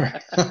cracker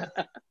more.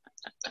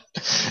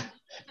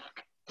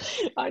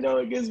 I know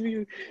it gives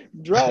me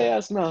dry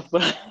ass mouth,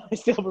 but I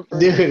still prefer.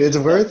 Dude, it's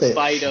worth it.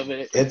 Bite of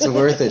it. It's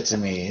worth it to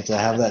me to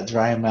have that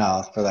dry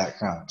mouth for that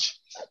crunch.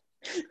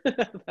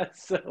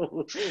 That's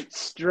so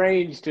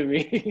strange to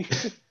me.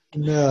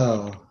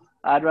 No.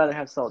 I'd rather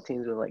have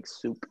saltines with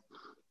soup.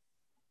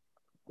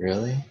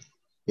 Really?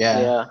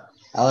 Yeah.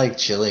 I like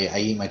chili. I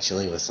eat my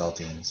chili with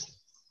saltines.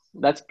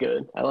 That's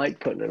good. I like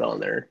putting it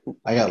on there.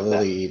 I got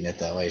Lily eating it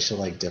that way.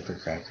 She'll dip her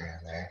cracker in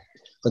there.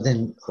 But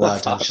then a lot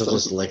of times she'll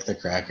just lick the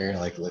cracker,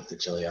 lick the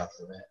chili off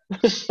of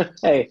it.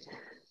 Hey,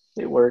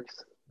 it works.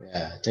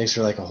 Yeah, it takes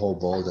her a whole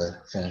bowl to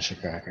finish a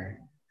cracker.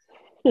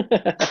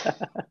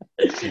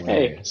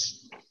 Hey.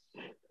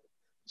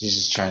 She's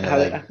just trying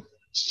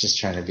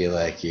to be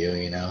like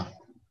you,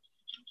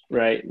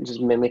 Right,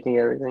 just mimicking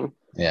everything.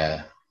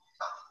 Yeah.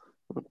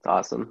 That's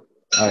awesome.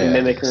 Oh, yeah,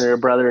 mimicking her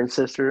brother and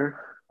sister.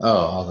 Oh,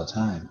 all the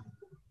time.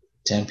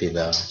 Tempe,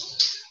 though.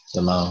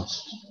 The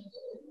most.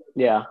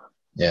 Yeah.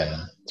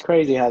 Yeah. It's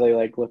crazy how they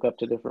look up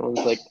to different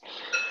ones.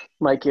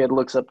 My kid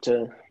looks up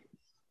to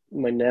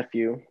my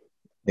nephew.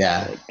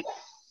 Yeah.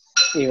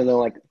 Even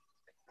though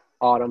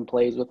Autumn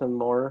plays with him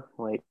more,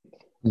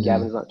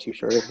 Gavin's not too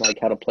sure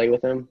how to play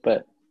with him,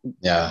 but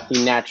yeah,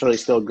 he naturally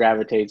still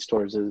gravitates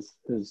towards his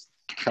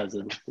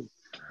cousin.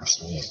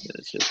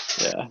 It's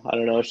just I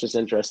don't know. It's just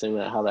interesting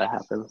how that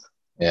happens.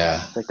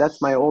 Yeah.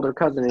 That's my older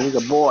cousin and he's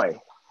a boy.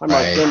 I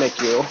must mimic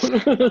you.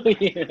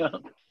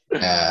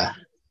 Yeah.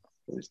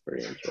 It's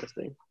pretty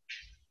interesting.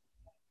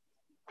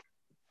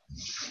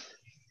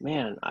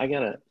 Man,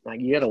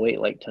 you gotta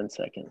wait 10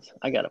 seconds.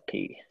 I gotta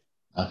pee.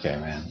 Okay,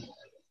 man.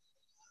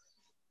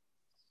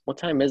 What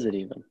time is it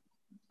even?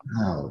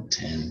 Oh,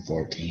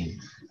 10:14.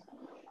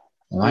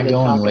 Am I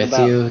going with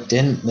you?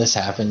 Didn't this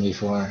happen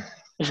before?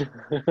 Am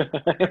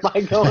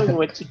I going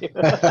with you?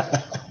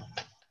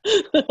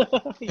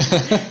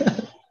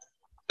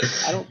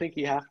 I don't think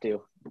you have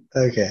to.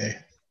 Okay.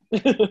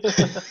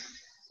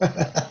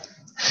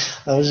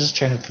 I was just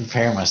trying to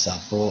prepare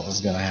myself for what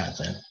was going to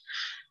happen.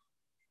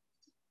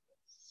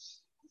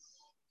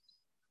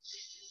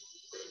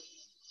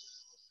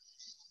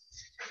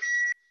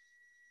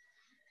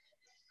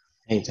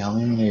 Hey, tell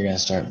me when you're gonna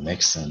start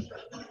mixing.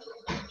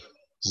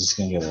 It's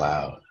gonna get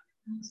loud.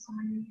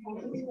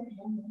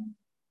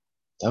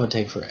 That would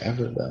take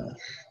forever, though.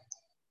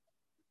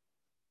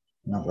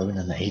 I'm not living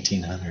in the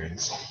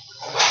 1800s.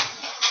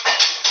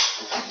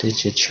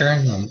 Did you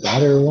churn the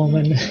butter,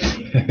 woman?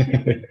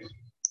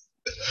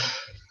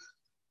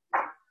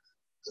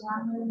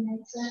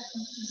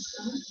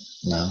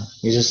 No.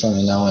 You just let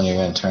me know when you're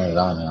gonna turn it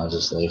on, and I'll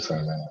just leave for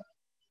a minute.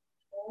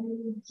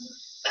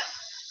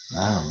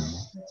 I don't know.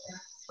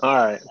 All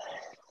right.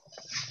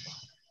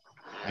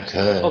 I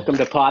could. Welcome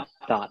to Pot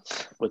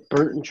Thoughts with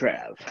Bert and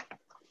Trav.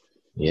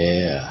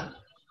 Yeah.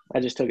 I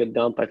just took a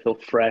dump. I feel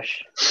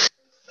fresh.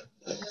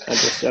 I'm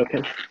just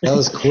joking. That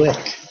was quick.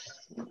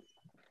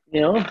 You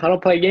know, I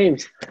don't play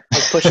games. I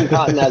was pushing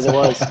cotton as it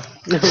was.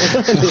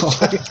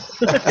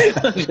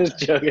 I'm just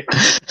joking.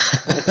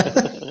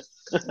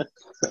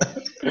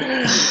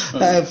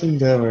 I've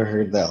never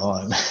heard that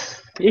one.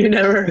 You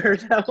never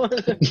heard that one?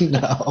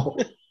 No.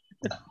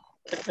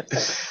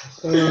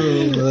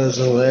 Oh, that's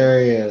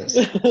hilarious.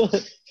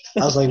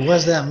 I was like, what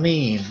does that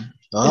mean?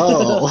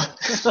 Oh.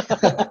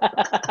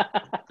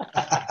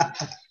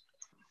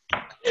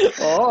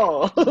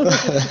 Oh.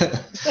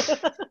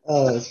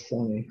 Oh, that's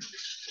funny.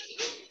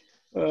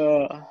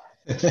 We're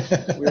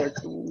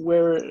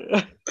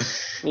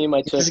me and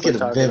my chick Just were get a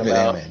talking vivid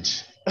about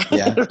image.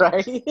 Yeah.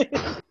 right?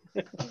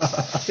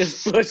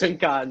 Just pushing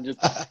cotton, just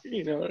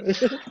you know.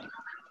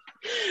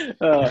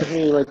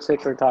 Me and my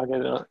chick were talking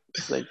about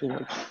it's like, you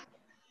know,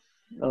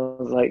 I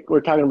was like, we're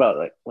talking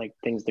about like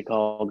things to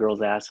call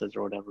girls' asses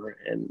or whatever,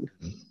 and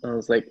I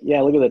was like,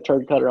 yeah, look at the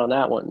turd cutter on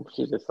that one.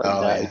 She just like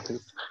died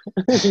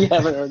because you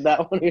haven't heard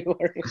that one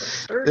before.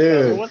 Turd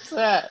cutter, what's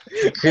that?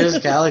 Chris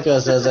Calico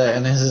says that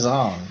in his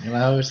song, and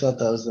I always thought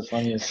that was the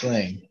funniest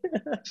thing.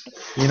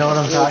 You know what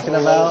I'm talking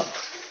about?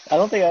 I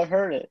don't think I've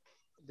heard it.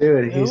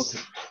 Dude, Who? he's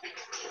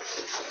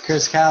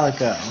Chris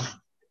Calico.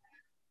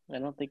 I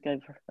don't think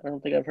I've heard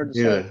the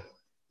Dude, song.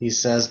 he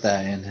says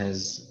that in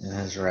his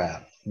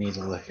rap. You need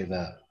to look it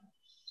up.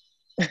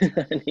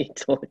 I need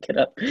to look it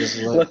up.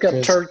 Just look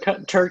up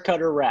turd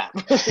cutter rap.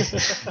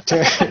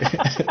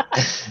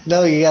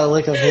 No, you gotta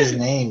look up his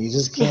name. You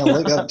just can't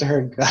look up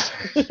turd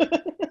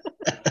cutter.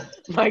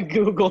 My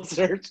Google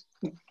search.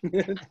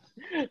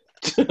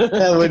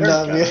 That would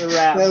not be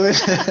rap. That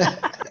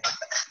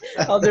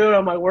would, I'll do it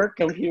on my work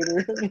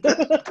computer.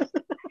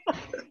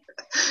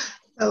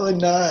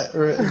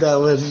 that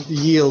would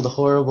yield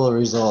horrible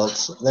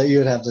results that you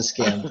would have to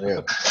scan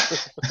through.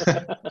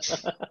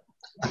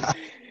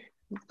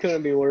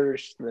 Couldn't be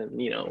worse than,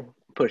 you know,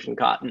 pushing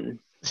cotton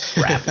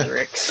rap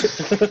lyrics.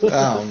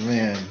 Oh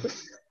man.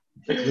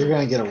 You're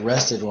gonna get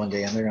arrested one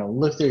day and they're gonna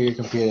look through your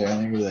computer and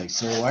they're gonna be like,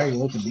 "Sir, why are you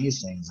looking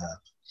these things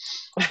up?"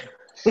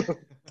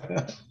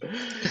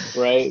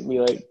 Right? Be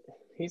like,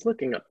 he's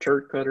looking up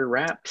turd cutter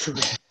raps.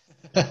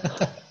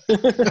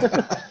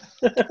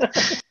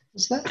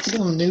 Is that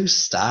some new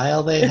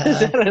style they have? Is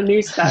that a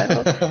new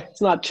style?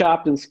 It's not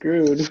chopped and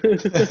screwed.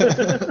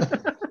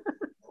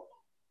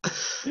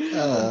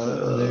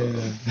 Oh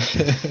man.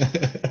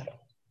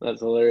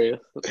 That's hilarious.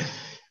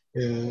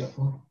 Yeah.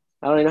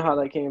 I don't even know how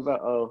that came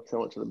about. Oh, so I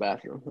went to the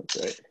bathroom. That's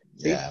right.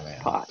 See? Yeah,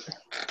 man. Pot.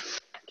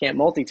 Can't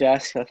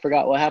multitask. I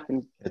forgot what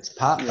happened. It's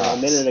pot thoughts.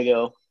 A minute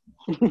ago.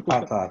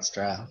 Pot thoughts,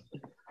 Trav.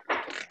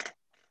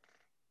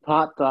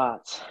 Pot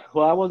thoughts.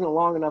 Well, I wasn't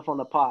long enough on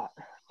the pot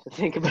to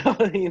think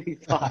about any of these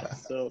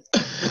thoughts, so.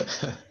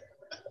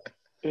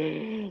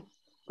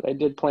 But I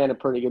did plant a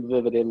pretty good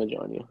vivid image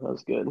on you. That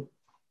was good.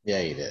 Yeah,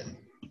 you did.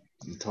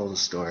 You told a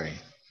story.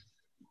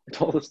 I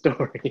told a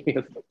story.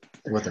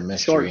 With a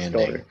mystery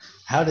ending. Story.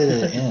 How did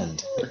it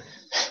end?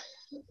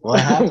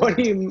 What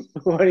happened?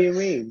 What do you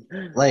mean?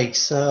 Like,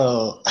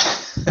 so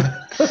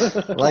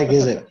like,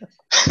 is it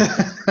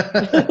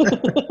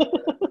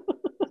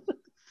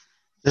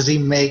does he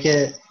make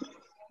it,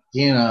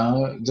 you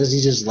know, does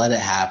he just let it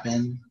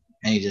happen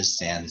and he just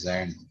stands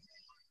there and,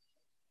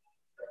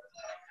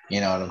 you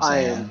know what I'm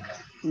saying?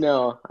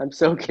 No, I'm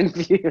so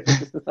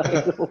confused.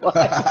 Like,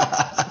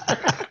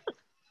 what?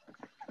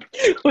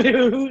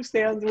 Who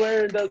stands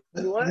where and does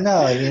what?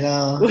 No, you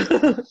know.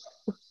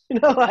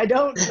 No, I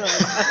don't know.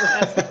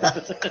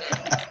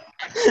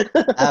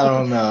 I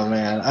don't know,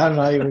 man. I'm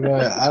not even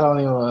gonna. I don't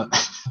even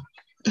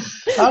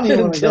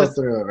want to go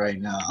through it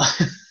right now.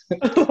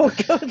 Go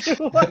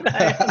through what?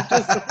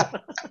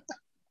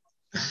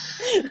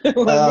 Let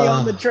me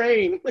on the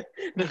train.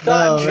 The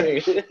thought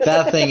train.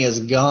 That thing is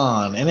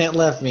gone, and it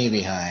left me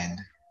behind.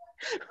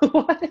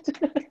 What?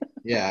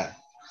 Yeah.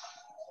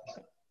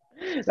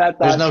 That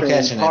There's no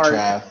catching it,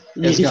 Trav.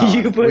 It's gone.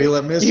 You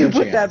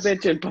put that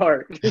bitch in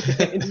park.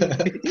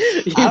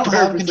 I don't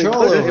have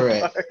control over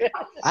it.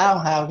 I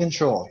don't have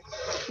control.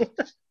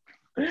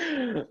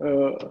 I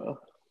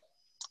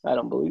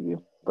don't believe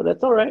you, but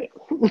that's all right.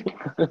 All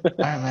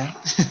right,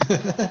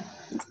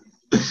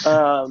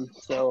 man.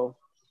 So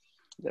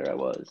there I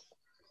was.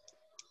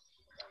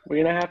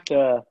 We're gonna have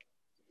to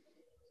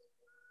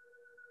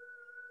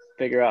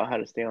figure out how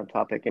to stay on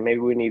topic, and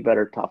maybe we need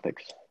better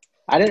topics.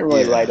 I didn't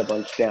really write a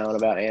bunch down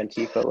about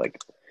Antifa. Like,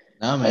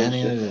 No, man,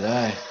 neither did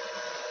I.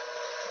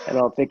 I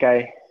don't think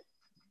I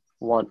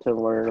want to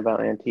learn about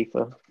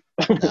Antifa.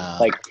 No,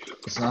 Like,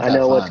 it's not I that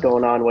know fun. what's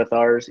going on with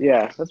ours.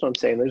 Yeah, that's what I'm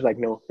saying. There's like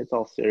no, it's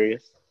all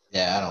serious.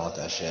 Yeah, I don't want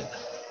that shit.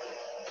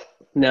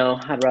 No,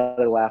 I'd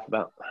rather laugh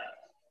about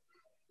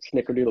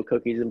Snickerdoodle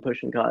cookies and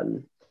pushing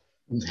cotton.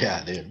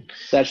 Yeah, dude.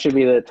 That should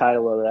be the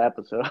title of the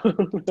episode.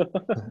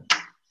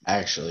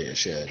 Actually, it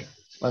should.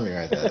 Let me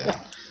write that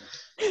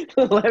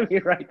down. Let me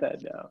write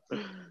that down.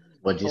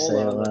 What'd you Hold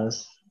say on. it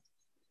was?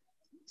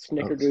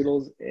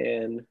 Snickerdoodles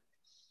and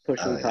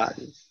pushing Oh,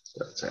 cotton. yeah.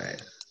 That's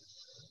right.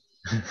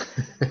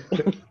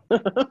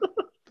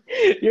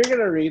 You're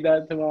gonna read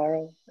that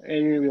tomorrow,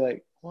 and you're gonna be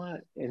like,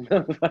 "What in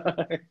the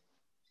fuck?"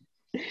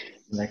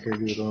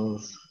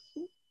 Snickerdoodles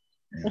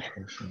and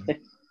pushing.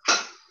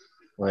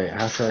 Wait,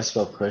 how should I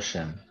spell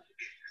pushing?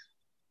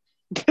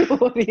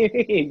 What do you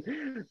mean?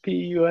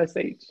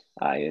 Pushing.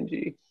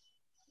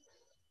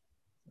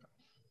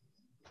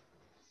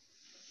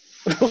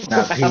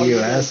 Not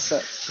P-U-S?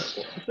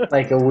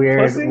 Like a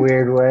weird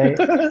way?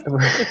 I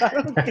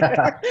don't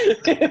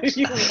care if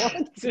you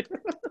want to.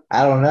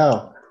 I don't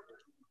know.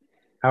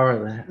 How are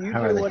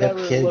the hip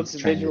kids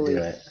trying to do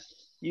it?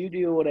 You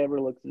do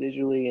whatever looks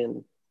visually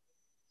and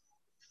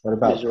What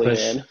about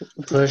visually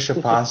push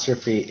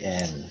apostrophe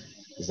in?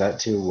 Is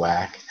that too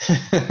whack?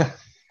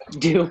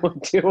 do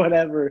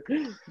whatever.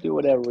 Do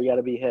whatever. We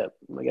gotta be hip.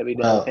 We gotta be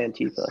down with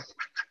Antifa.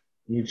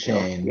 You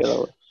change.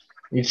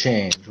 You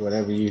change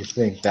whatever you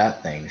think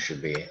that thing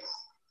should be.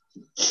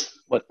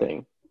 What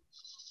thing?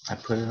 I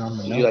put it on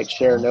the notes. You like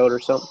share a note or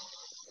something?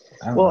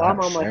 Well, I'm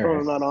on my phone.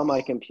 I'm not on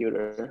my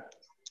computer.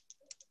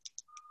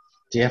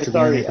 Do you have to be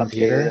on your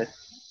computer?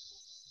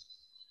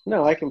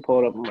 No, I can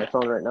pull it up on my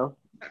phone right now.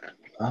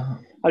 Oh.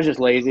 I was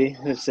just lazy,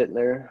 just sitting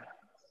there.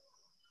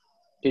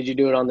 Did you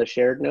do it on the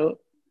shared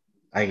note?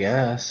 I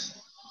guess.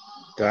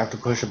 Do I have to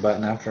push a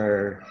button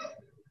after?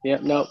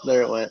 Yep. Nope.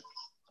 There it went.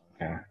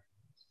 Okay.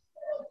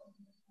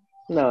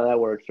 No, that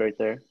works right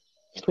there.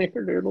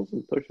 Snickerdoodles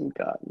and pushing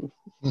cotton.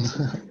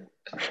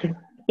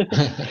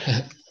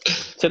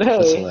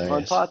 Today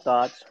on Pot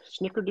Thoughts,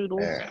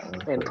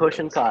 Snickerdoodles and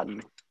pushing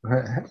cotton.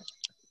 I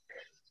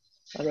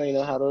don't even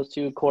know how those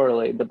two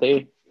correlate, but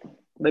they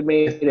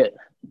made it.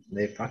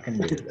 They fucking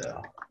do,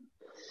 though.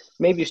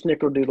 Maybe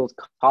Snickerdoodles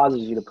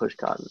causes you to push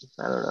cotton.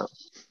 I don't know.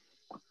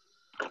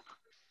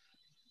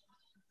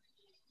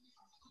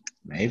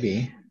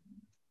 Maybe.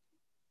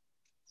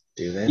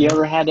 Do they? You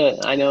ever had to?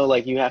 I know,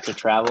 like, you have to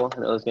travel. I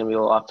know it's gonna be a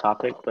little off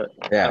topic, but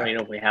yeah. I don't even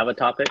know if we have a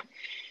topic.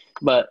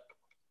 But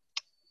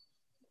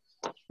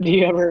do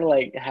you ever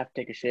like have to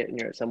take a shit and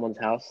you're at someone's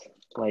house,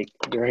 like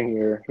during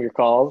your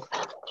calls?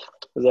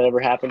 Does that ever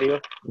happen to you?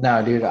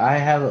 No, dude. I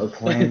have a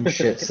planned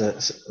shit.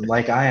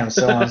 Like I am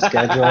so on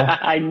schedule.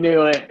 I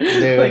knew it,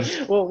 dude.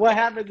 Like, well, what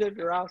happens if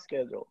you're off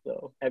schedule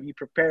though? Have you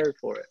prepared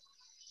for it?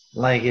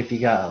 Like if you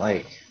got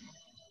like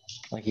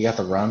you got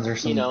the runs or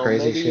some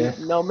crazy shit.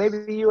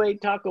 Maybe you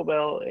ate Taco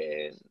Bell,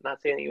 and not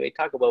saying you ate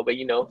Taco Bell, but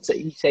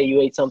say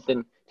you ate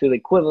something to the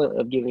equivalent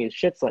of giving you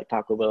shits like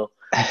Taco Bell,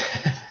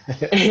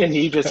 and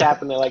you just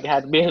happen to like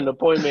have to be in an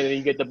appointment, and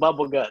you get the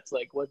bubble guts.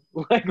 Like what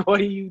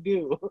do you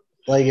do?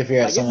 Like if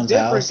you're at someone's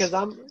house. Because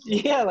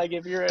like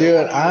if you're dude,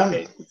 at one of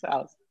your patient's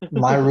house.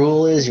 My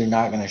rule is you're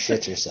not gonna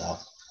shit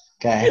yourself.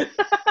 Okay.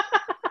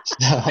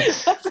 So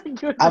that's a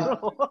good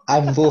rule.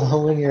 I'm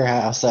blowing your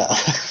house up.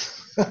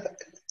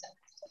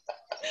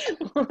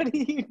 What do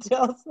you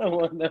tell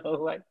someone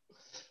though?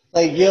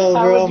 Like yo,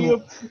 bro.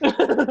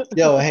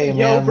 Yo, hey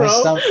man, my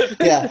stomach.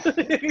 Yeah.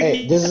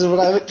 Hey, this is what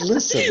I would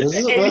listen. This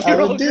is what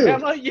I would do.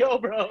 Grandma, yo,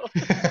 bro.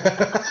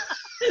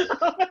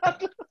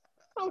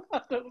 I'm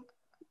about to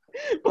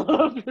blow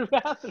up your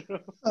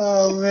bathroom.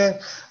 Oh man,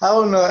 I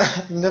don't know.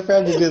 I've never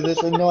had to do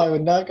this. I know I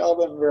would not call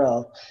them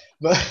bro,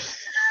 but.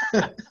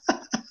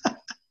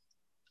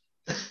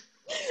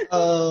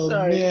 Oh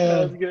sorry, man,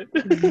 that was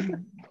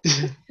good.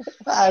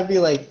 I'd be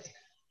like,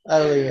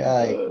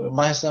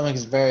 my stomach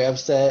is very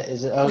upset.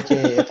 Is it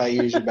okay if I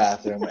use your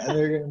bathroom?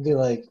 And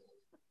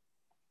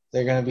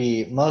they're gonna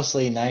be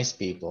mostly nice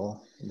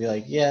people. Be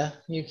like, yeah,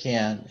 you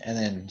can, and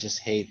then just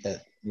hate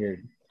that you're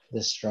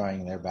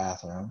destroying their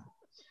bathroom.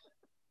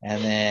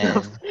 And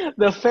then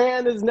the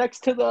fan is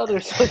next to the other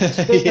switch.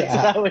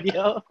 Yeah. That would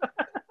yell.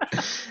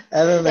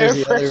 And then there's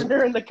air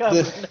freshener in the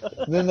cupboard.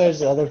 Then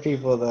there's other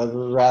people that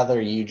would rather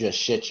you just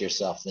shit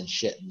yourself than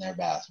shit in their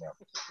bathroom.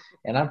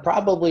 And I'm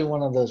probably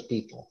one of those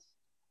people.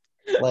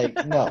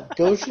 Like, no,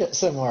 go shit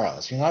somewhere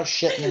else. You're not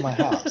shitting in my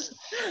house.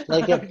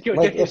 Like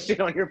if shit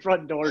on your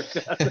front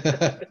doorstep.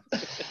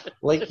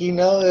 Like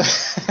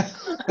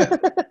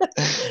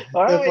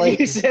all right,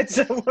 you said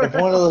somewhere. If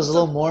one of those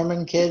little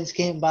Mormon kids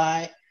came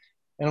by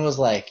and was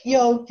like,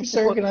 "Yo,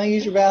 sir, can I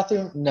use your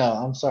bathroom?" No,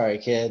 I'm sorry,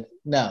 kid.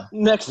 No.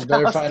 Next you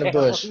better find down. a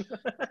bush.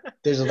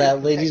 There's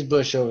that lady's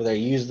bush over there.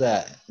 Use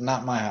that.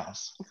 Not my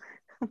house.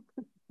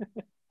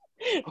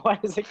 Why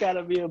does it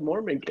gotta be a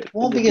Mormon kid?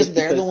 Well, because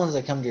they're the ones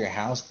that come to your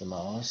house the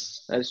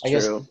most. That's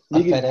true. Do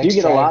you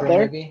get a lot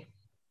there? Maybe.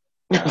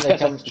 They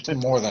come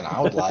more than I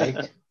would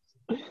like.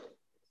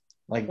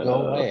 Like,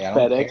 go away. I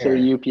don't FedEx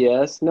or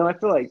care. UPS. No, I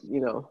feel like, you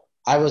know.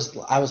 I was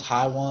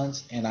high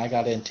once, and I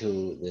got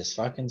into this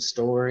fucking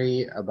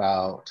story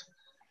about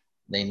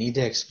they need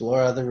to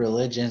explore other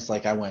religions.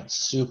 Like, I went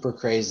super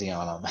crazy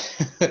on them.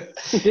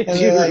 Did And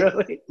they're you like,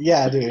 really?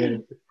 yeah,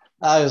 dude.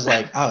 I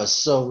was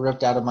so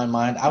ripped out of my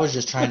mind. I was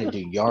just trying to do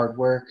yard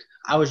work.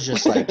 I was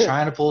just like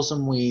trying to pull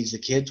some weeds. The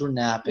kids were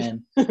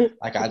napping.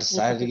 Like, I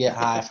decided to get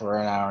high for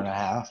an hour and a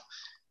half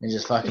and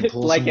just fucking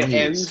pull Like some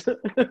it weeds. ends.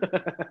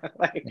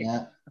 Like,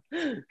 Yeah.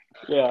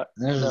 yeah.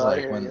 And this was No, I like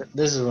hear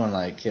you. when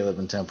like Caleb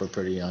and Temp were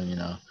pretty young, you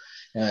know.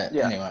 Yeah.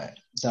 Anyway,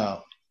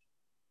 so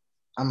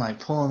I'm like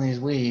pulling these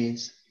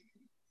weeds,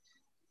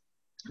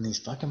 and these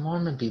fucking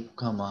Mormon people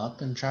come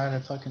up and try to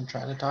talk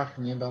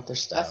to me about their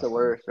That's stuff. the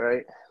worst,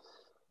 right?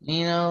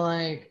 You know,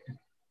 like,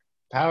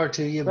 power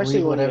to you, Especially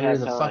believe when you whatever have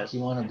the time. fuck you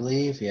want to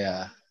believe.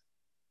 Yeah,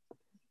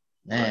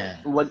 Right.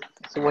 man.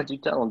 So what'd you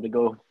tell them to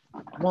go?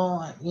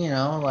 Well, you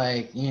know,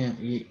 like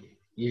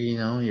you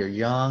know, you're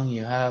young,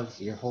 you have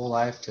your whole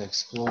life to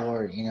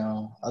explore, you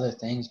know, other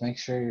things. Make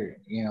sure,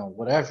 you know,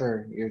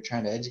 whatever you're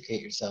trying to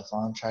educate yourself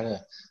on, try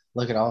to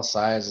look at all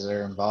sides that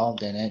are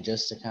involved in it,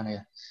 just to kind of,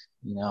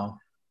 you know,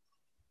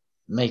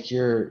 make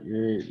your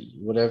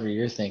whatever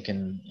you're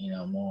thinking, you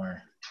know,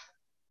 more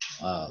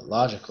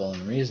logical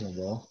and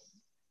reasonable.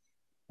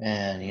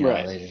 And you know,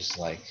 Right. they just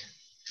like,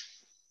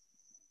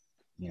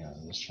 you know,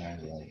 just trying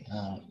to like,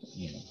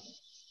 you know,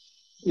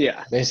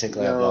 Yeah.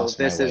 basically I've No, lost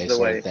my this is way, the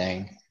sort of way.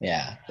 thing.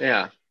 Yeah.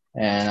 Yeah.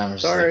 And I'm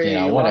just like, you Sorry,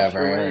 know, you lost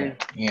your whatever,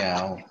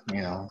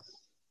 way.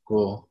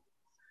 cool.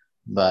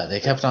 But they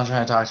kept on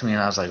trying to talk to me,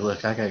 and I was like,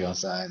 look, I gotta go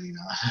inside. You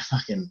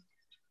know,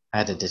 I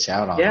had to ditch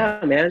out on them.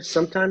 Yeah, man.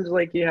 Sometimes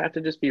like you have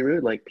to just be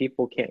rude. Like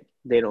people can't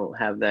they don't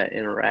have that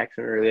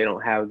interaction or they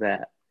don't have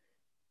that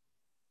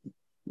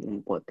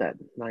what that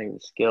not even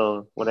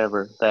skill,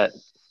 whatever, that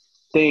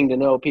thing to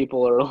know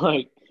people are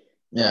like, all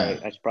Yeah.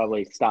 right, I should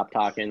probably stop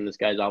talking. This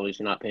guy's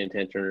obviously not paying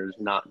attention or is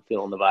not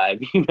feeling the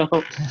vibe, you know?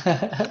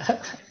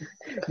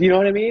 You know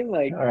what I mean?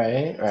 Like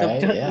right,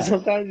 yeah.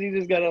 sometimes you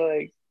just gotta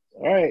like,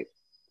 all right,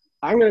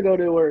 I'm gonna go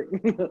to work.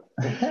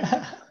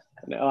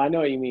 No, I know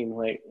what you mean.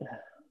 Like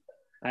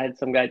I had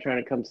some guy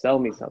trying to come sell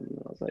me something.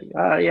 I was like,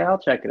 yeah, I'll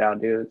check it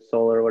out, dude. It's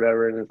solar or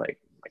whatever. And it's like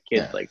my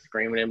kid's Yeah. like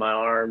screaming in my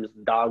arms,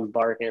 dogs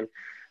barking.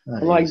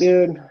 I'm like, Nice.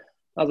 dude,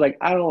 I was like,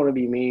 I don't want to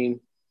be mean,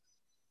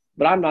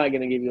 but I'm not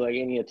gonna give you like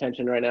any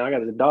attention right now. I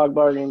got this dog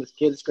barking, this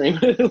kid screaming.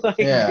 Like,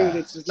 dude, Yeah.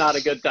 it's just not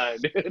a good time,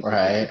 dude. You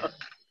Right. know?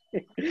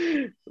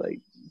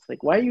 It's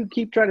like, why do you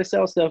keep trying to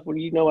sell stuff when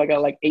you know I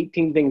got like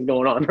 18 things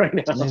going on right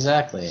now?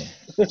 Exactly.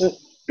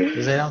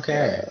 Because they don't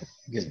care.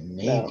 Because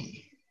No.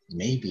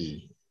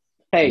 maybe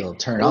Hey, you'll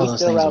turn at all least those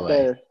they're things out away.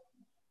 there.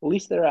 At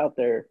least they're out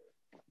there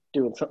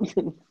doing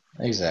something.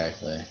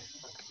 Exactly.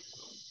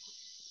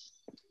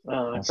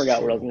 I That's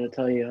forgot what I was true. going to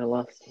tell you. I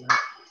lost my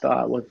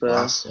thought with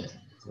Lost it.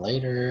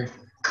 Later.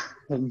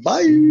 See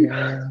bye.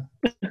 ya.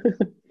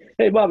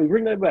 Hey, Bobby,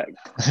 bring that back.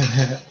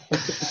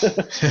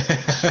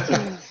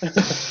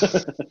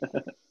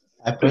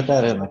 I put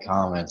that in the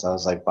comments. I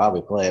was like,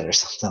 Bobby, play it or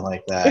something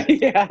like that.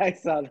 Yeah, I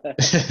saw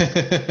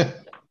that.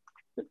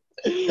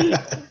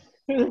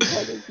 Who the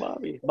fuck is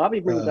Bobby? Bobby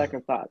brings back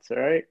our thoughts, all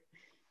right?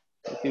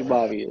 That's who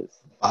Bobby is.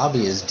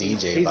 Bobby is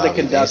DJ He's the Bobby,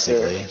 conductor.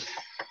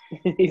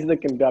 basically. He's the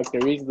conductor.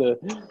 He's the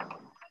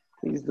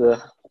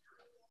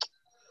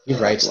He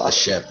writes the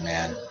ship,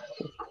 man.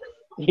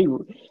 he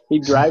he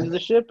drives the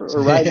ship or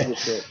rides the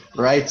ship?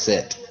 Writes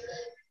it.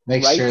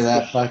 Make sure Writes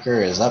the that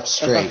fucker is up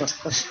straight.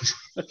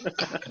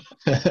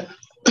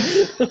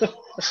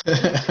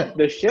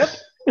 the ship?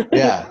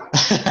 Yeah.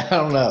 I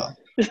don't know.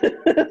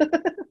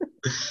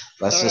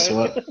 All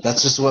right.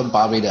 That's just what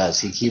Bobby does.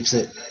 He keeps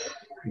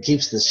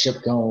the ship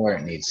going where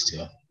it needs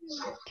to.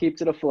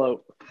 Keeps it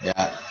afloat.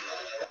 Yeah.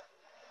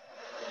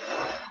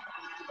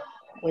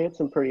 We had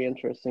some pretty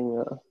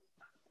interesting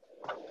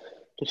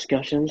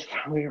discussions.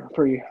 We were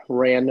pretty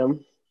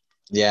random.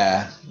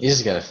 Yeah. You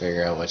just gotta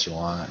figure out what you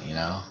want, you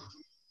know.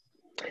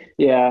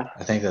 Yeah.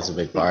 I think that's a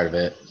big part of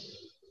it.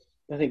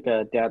 I think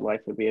dad life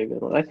would be a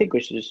good one. I think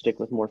we should just stick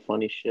with more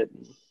funny shit.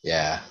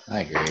 Yeah, I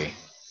agree.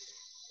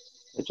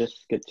 It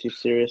just get too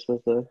serious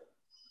with the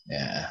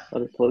Yeah.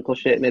 other political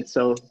shit, and it's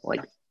so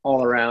like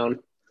all around.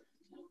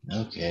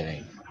 No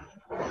kidding.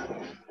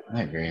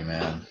 I agree,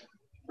 man.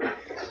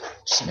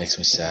 Just makes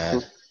me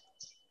sad.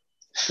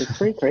 It's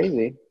pretty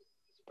crazy.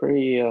 It's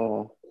pretty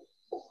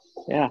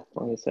yeah,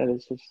 like I said,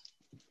 it's just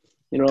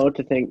you know what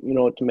to think, you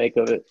know what to make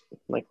of it.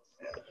 Like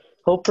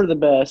hope for the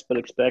best, but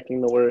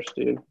expecting the worst,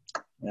 dude.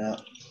 Yeah.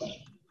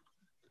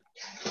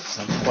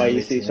 That's why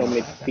you see so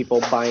many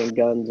people buying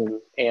guns and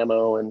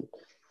ammo and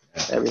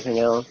everything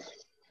else.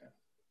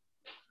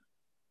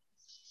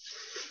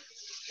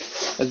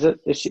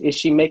 Is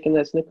she making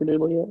that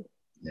snickerdoodle yet?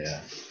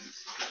 Yeah.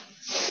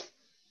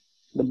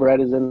 The bread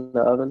is in the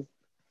oven.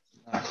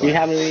 Not Do you quite.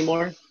 have it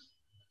anymore?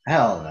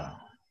 Hell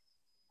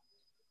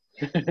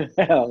no.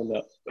 Hell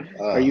no.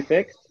 Are you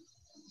fixed?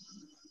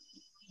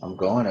 I'm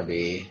going to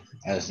be.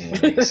 I just need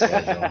to make a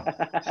schedule.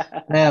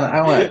 Man,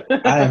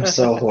 I am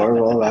so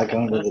horrible about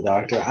going to the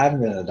doctor. I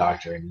haven't been to the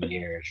doctor in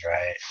years,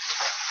 right?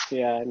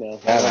 Yeah, I know.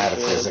 I haven't had a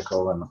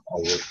physical in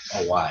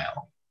a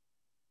while.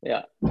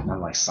 Yeah. I'm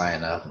like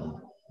signing up, and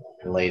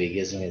the lady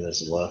gives me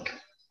this look.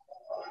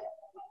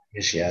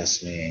 She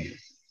asks me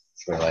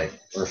for like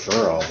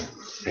referral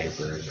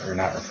papers, or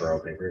not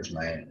referral papers,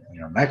 my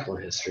medical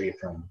history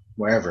from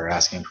wherever,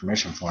 asking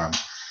permission for them.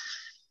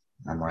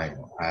 I'm like,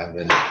 I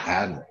haven't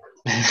had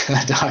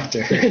a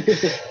doctor.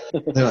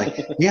 They're like,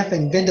 you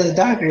haven't been to the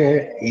doctor,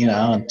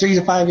 in 3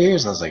 to 5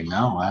 years. I was like,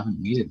 no, I haven't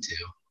needed to.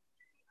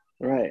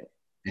 Right.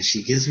 And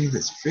she gives me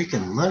this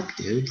freaking look,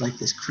 dude, like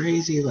this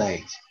crazy,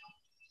 like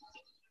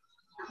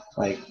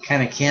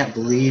kind of can't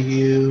believe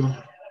you,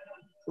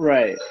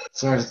 right,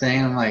 sort of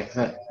thing. I'm like,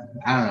 I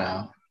don't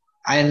know.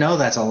 I know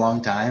that's a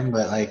long time,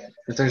 but like,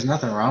 if there's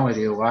nothing wrong with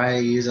you, why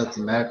use up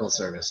the medical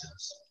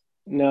services?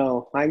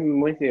 No, I'm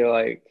with you.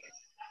 Like,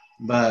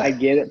 But I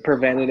get it,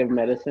 preventative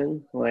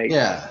medicine. Like,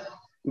 yeah,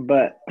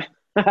 but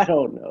I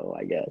don't know.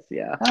 I guess,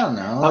 yeah. I don't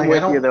know. I'm Like, I with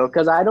you don't. though,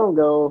 because I don't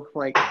go.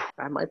 Like,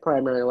 my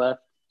primary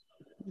left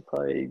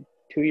probably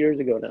 2 years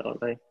ago now,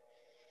 and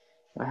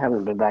I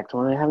haven't been back to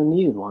one. I haven't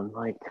needed one.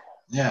 Like,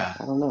 Yeah,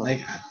 I don't know. like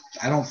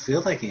I don't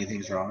feel like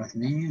anything's wrong with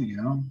me.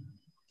 I feel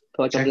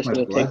like I'm Check just my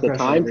gonna take blood the pressure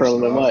time every from so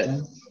them and what?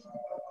 often.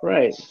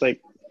 Right. It's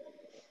like,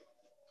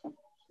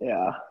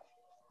 yeah.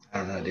 I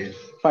don't know, dude.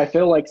 If I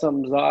feel like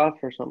something's off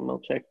or something, I'll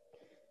check.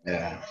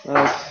 Yeah.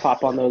 I'll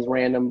pop on those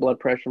random blood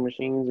pressure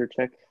machines or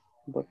check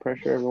blood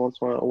pressure every once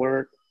in a while at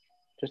work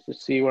just to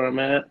see where I'm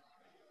at.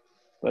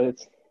 But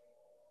it's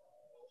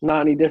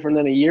not any different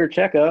than a year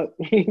checkup,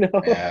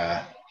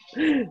 Yeah.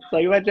 It's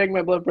like if I check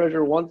my blood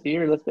pressure once a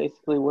year, that's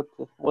basically what's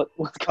Oh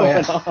going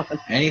yeah. on.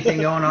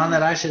 Anything going on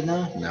that I should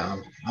know? No.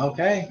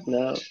 Okay.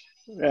 No.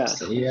 Yeah.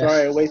 See ya.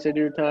 Sorry I wasted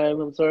your time.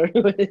 I'm sorry.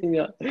 See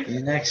you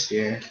next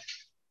year.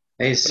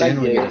 Hey, But I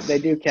soon we get get it. They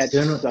do catch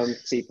soon. some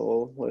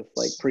people with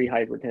like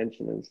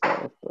pre-hypertension and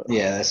stuff. But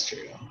Yeah, that's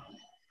true.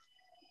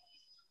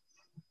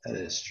 That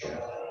is true.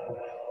 what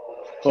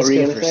It's were you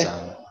good gonna for say?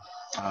 some.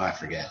 Oh, I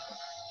forget.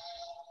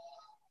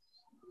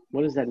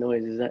 What is that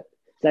noise? Is that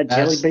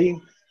Jelly That's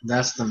Bean?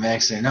 that's the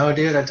mixer. No,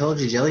 dude, I told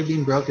you, Jelly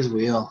Bean broke his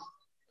wheel,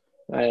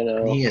 I and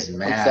know. he is I'm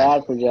mad.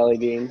 sad for Jelly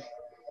Bean.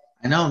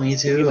 I know, me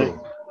too.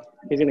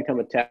 He's gonna come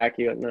attack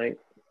you at night.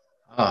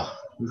 Oh,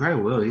 he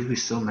probably will. He'd be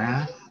so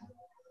mad.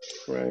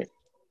 Right.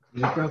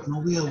 You broke my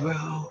wheel,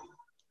 bro.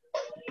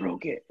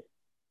 Broke it.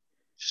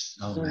 Just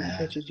so Son of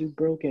mad. bitches, you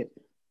broke it.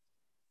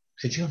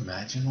 Could you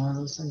imagine one of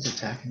those things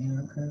attacking you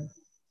like that?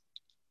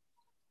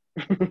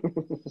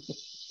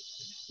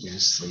 You're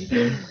just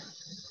sleeping.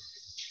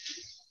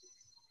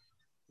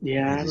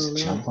 Yeah, They I just don't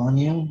know. jump on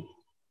you.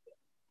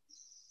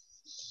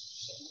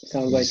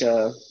 Sounds like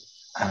a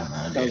I don't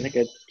know,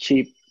 dude.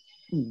 cheap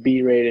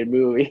B-rated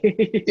movie.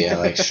 Yeah,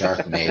 like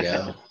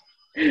Sharknado.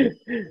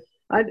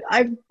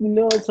 I've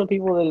known some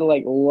people that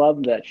like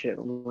love that shit.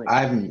 I'm like,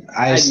 I I'd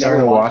never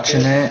started watched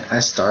watching it. it. I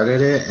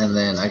started it, and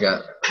then I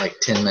got like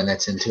 10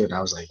 minutes into it, and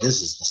I was like,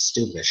 "This is the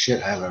stupidest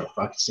shit I've ever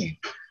fucking seen."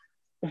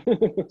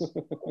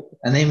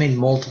 And they made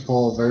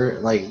multiples.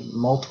 Like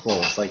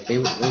it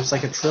was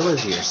like a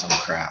trilogy or some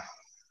crap.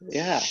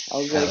 Yeah, I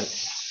was like,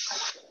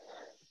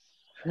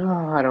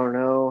 oh, I don't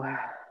know.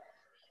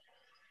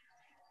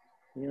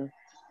 Yeah,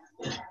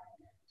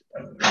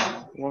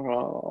 we're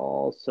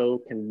all so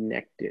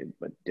connected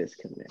but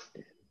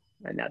disconnected,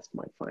 and that's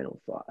my final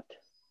thought.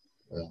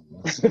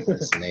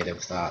 That's native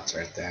thoughts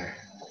right there.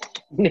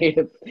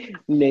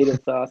 Native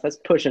thoughts. That's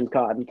pushing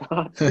cotton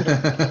thoughts.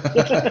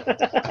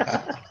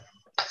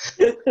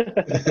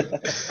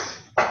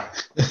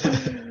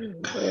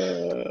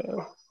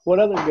 What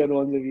other good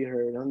ones have you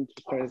heard? I'm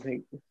just trying to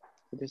think.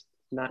 It's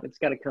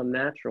got to come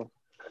natural.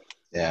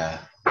 Yeah.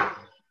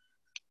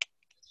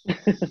 I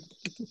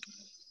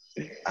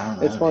don't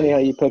know, It's funny dude. how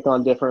you pick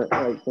on different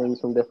things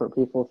from different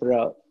people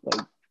throughout,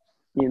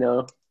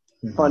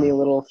 funny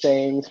little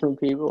sayings from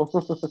people.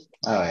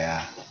 Oh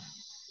yeah.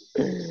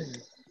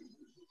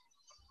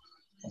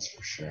 That's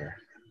for sure.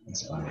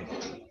 That's funny.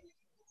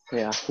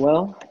 Yeah.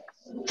 Well,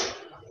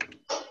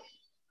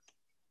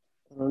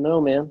 I don't know,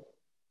 man.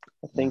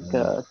 I think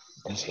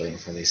Just waiting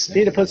for these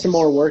need to put some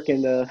more Snickerdoodles. work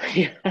into.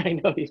 Yeah, I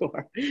know you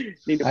are.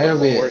 Need to put It'll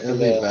more be work it'll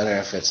be into. better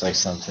if it's like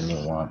something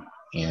you want,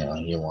 you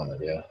want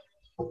to do.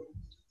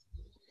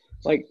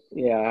 Like,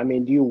 yeah, I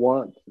mean, you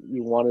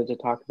wanted to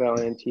talk about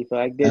Antifa?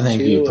 I I did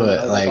think you too, and I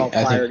put was like all I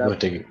think fired you up. put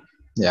the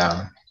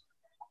yeah.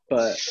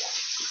 But at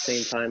the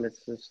same time,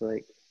 it's just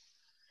like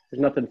there's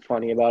nothing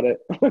funny about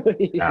it.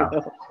 Yeah.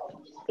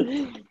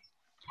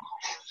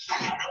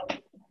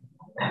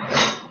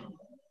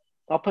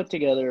 I'll put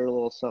together a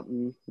little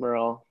something where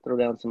I'll throw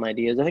down some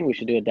ideas. I think we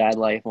should do a dad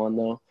life one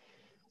though.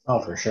 Oh,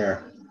 for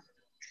sure.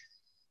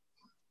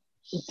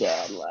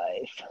 Dad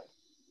life.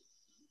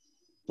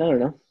 I don't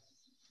know.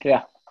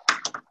 Yeah.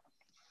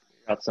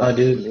 Oh,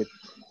 dude.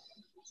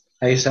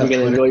 I used to You have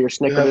gonna Twitter. enjoy your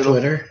You have Snickerdoodle?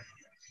 Twitter?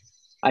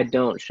 I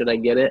don't. Should I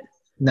get it?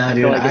 No, I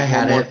feel dude. like I it's one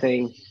had more it.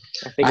 thing.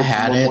 I think I it's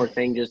had one more it.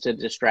 thing just to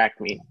distract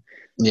me.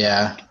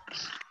 Yeah.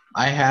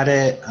 I had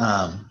it.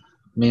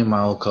 Me and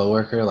my old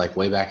coworker, like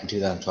way back in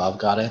 2012,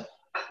 got it.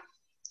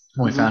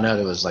 When we found out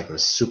it was like a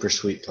super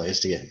sweet place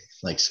to get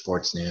like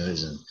sports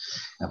news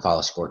and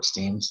follow sports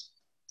teams.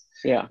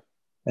 Yeah.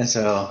 And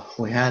so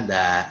we had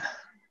that,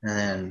 and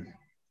then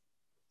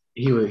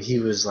he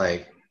was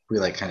like, we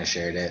like kind of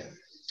shared it,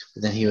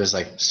 but then he was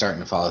like starting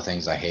to follow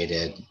things I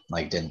hated,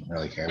 like didn't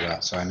really care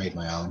about, so I made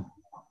my own.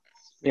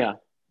 Yeah.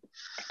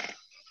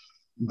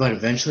 But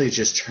eventually it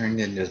just turned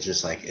into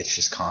just like, it's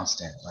just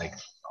constant, like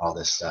all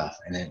this stuff,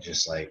 and it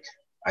just like,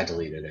 I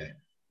deleted it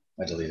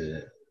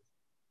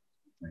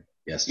like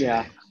yesterday.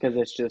 Yeah, because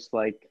it's just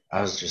like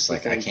I was just the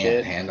like, I same can't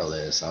shit. handle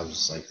this. I was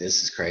just like,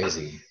 this is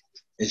crazy.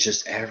 It's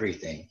just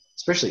everything,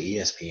 especially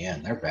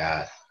ESPN. They're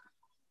bad.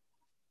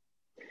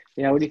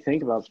 Yeah, what do you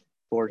think about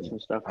sports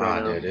and stuff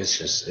right now? Dude,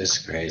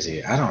 it's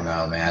crazy. I don't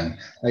know, man.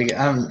 Like,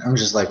 I'm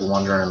just like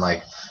wondering,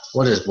 like,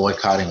 what is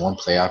boycotting one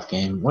playoff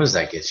game? What does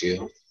that get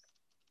you?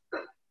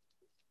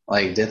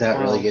 Like, did that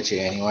really Well, get you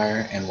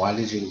anywhere? And why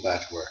did you go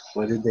back to work?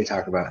 What did they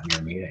talk about in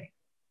your meeting?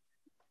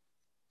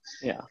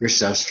 yeah, You're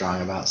so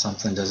strong about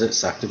something. Does it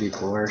suck to be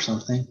poor or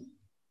something?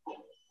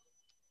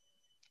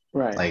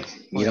 right, Like,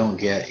 you right. don't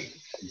get,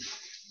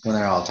 when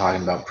they're all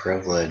talking about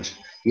privilege,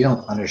 you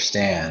don't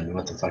understand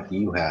what the fuck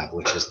you have,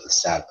 which is the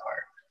sad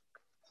part.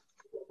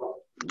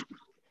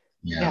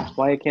 You know? Yeah,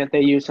 why can't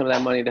they use some of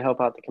that money to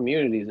help out the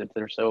communities if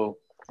they're so,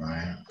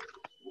 Right.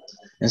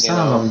 And you some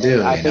of know? them And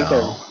do, I you think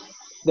know.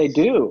 they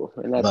do,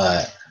 and that's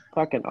But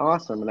fucking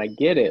awesome, and I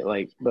get it.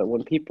 Like, but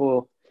when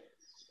people,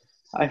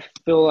 I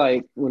feel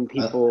like when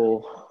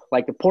people,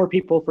 like the poor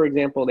people, for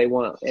example, they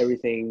want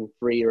everything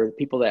free, or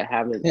people that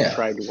haven't yeah.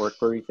 tried to work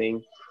for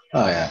everything.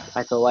 Oh yeah.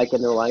 I feel like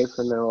in their life,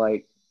 and they're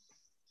like,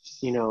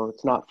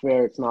 it's not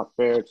fair, it's not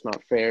fair, it's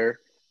not fair.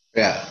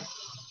 Yeah.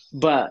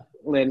 But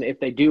when if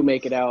they do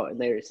make it out and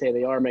they say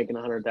they are making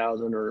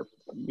 100,000 or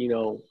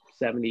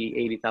 70,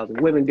 80,000,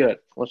 living good,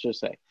 let's just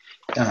say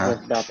Uh-huh.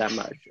 with about that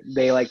much,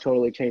 they like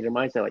totally change their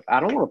mindset. Like I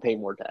don't want to pay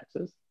more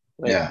taxes.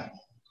 Like Yeah.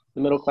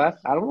 the middle class,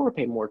 I don't want to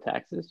pay more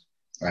taxes.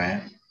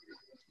 Right.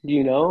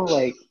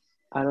 Like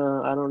I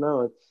don't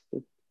know.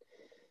 It's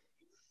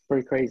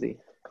pretty crazy.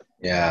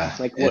 Yeah.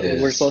 Like It what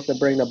we're is. supposed to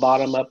bring the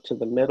bottom up to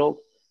the middle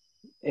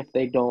if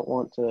they don't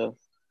want to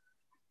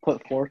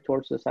put forth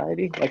towards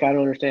society. Like I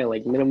don't understand.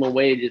 Like minimum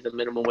wage is a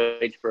minimum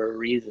wage for a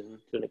reason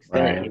to an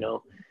extent. Right.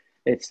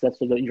 That's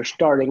what you're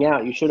starting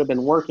out. You should have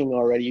been working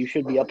already. You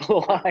should be up a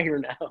little higher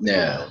now.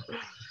 Yeah.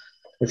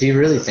 If you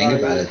really think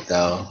about Sorry. it,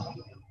 though,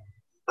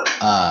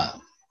 uh,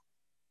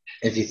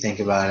 if you think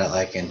about it,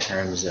 like in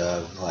terms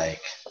of like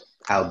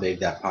how big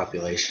that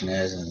population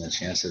is and the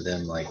chance of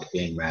them like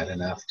being mad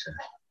enough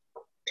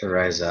to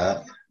rise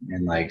up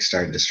and like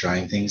start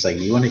destroying things, like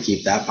you want to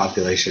keep that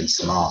population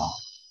small,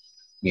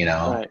 you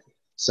know. Right.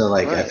 So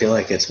like I Right. feel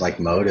like it's like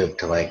motive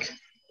to like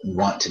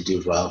want to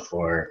do well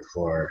for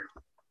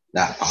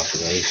that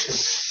population.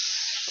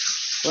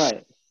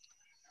 Right.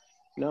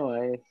 No,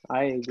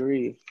 I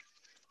agree.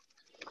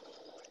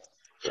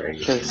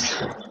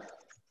 Because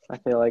I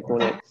feel like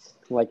when it's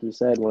like you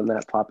said, when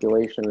that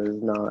population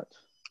is not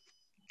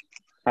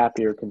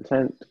happy or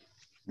content,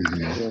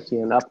 Mm-hmm. you'll see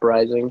an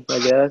uprising, I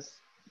guess.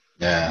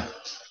 Yeah.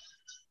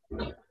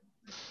 But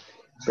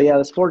yeah,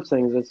 the sports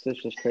things, it's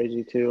just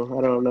crazy too.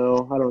 I don't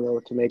know. I don't know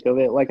what to make of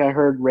it. Like I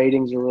heard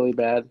ratings are really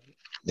bad as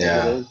it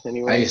Yeah. is I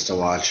anyway. used to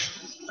watch.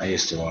 I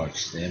used to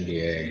watch the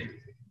NBA.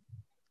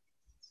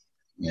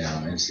 You know,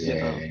 Yeah.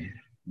 NCAA. You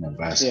know, Yeah.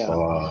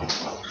 basketball,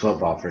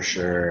 football for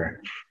sure.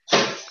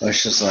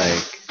 It's just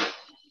like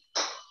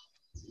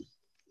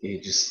you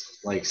just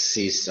like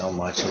see so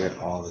much of it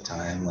all the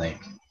time. Like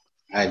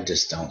I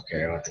just don't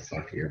care what the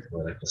fuck your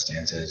political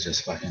stance is.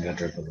 Just fucking go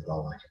dribble the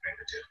ball like you're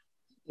paid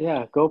to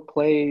Yeah. Go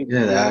play, do.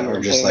 Either that or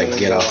just paint like or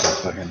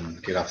go.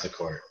 get off the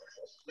court.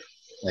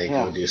 Like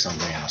go Yeah. do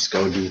something else.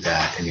 Go do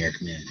that in your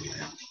community.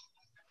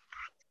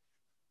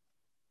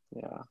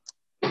 Yeah.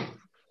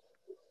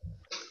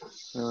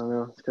 I don't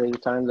know. It's crazy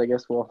times. I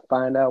guess we'll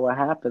find out what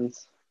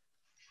happens.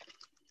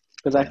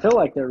 Because I Yeah. feel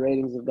like their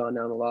ratings have gone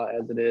down a lot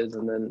as it is,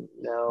 and then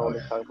now Oh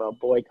they're yeah. talking about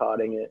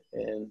boycotting it,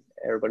 and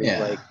everybody's Yeah.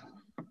 like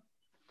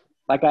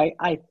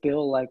I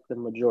feel like the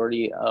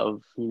majority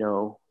of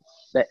the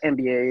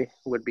NBA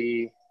would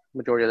be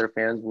majority of their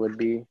fans would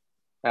be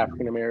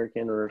African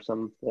American or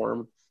some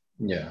form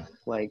Yeah.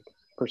 like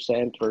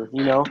percent or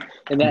in that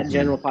Mm-hmm.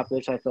 general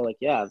population. I feel like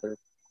they're gonna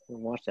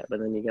watch that, but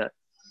then you got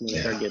when you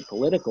Yeah. start getting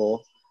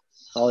political,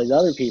 all these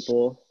other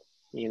people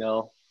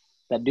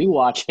that do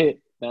watch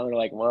it now they're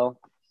like, well,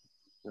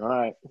 all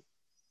right, if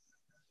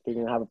you're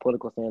gonna have a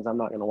political stance, I'm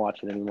not gonna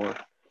watch it anymore.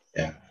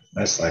 Yeah.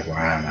 That's like where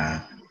I'm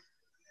at.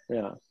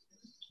 Yeah,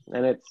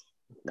 and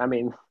I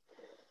mean,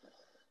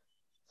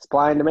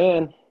 supply and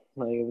demand.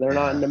 Like if they're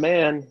not in Yeah.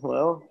 demand,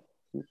 well,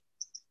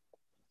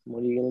 what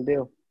are you gonna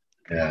do?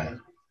 Yeah.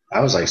 I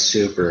was like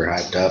super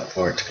hyped up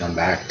for it to come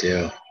back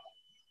too.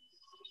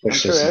 I'm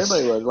Especially sure since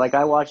everybody was. Like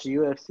I watched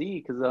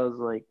UFC because I was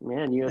like,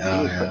 man, UFC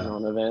oh was putting yeah.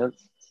 on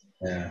events.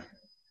 Yeah.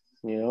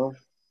 You know,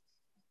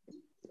 I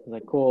was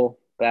like cool.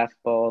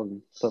 basketball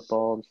and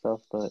football and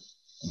stuff, but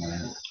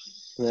Right.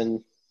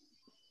 then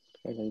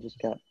everything just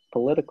got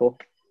political.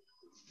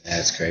 Yeah,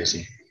 it's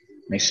crazy.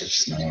 Makes you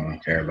just not even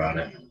care about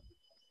it.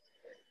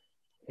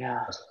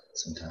 Yeah.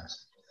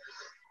 Sometimes.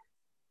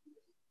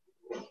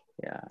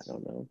 Yeah, I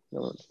don't know. I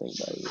don't think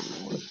about it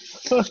anymore.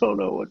 I don't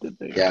know what to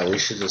think. Yeah, we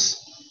should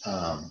just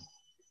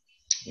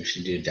we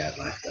should do dad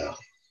life though.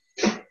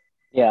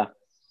 Yeah.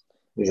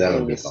 Because that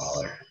would be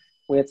baller.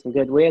 We had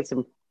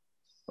some,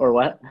 or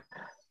what?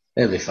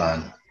 It'd be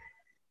fun.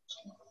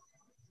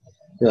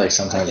 I feel like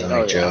sometimes I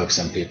make jokes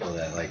and people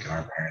that like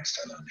aren't parents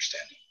don't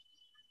understand.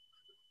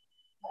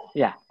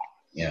 Yeah.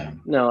 Yeah.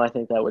 No, I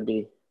think it'd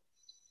be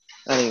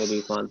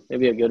fun.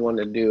 It'd be a good one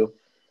to do.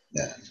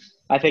 Yeah.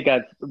 I think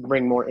I'd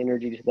bring more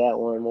energy to that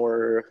one.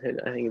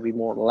 I think it'd be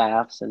more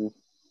laughs and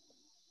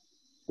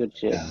good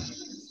shit. Yeah.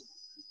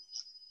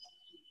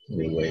 It'd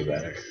be way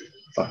better.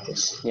 Fuck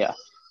this. Yeah.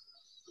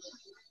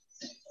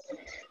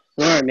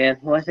 All right, man.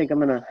 Well, I think I'm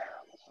gonna.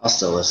 I'll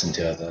still listen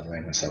to it though to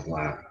make myself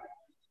laugh.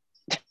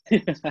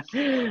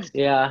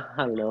 Yeah,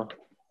 I don't know.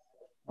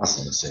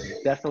 Awesome to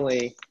see.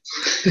 Definitely.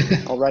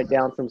 I'll write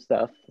down some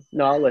stuff.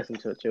 No, I'll listen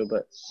to it too,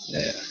 but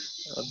yeah.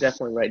 I'll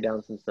definitely write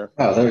down some stuff.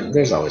 Oh,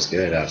 there's always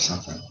good out of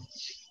something.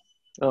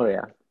 Oh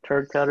yeah,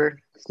 turd cutter,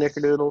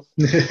 Snickerdoodles.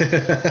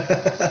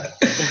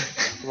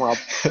 While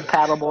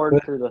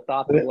paddleboard through the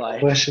thoughts of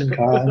life. Pushing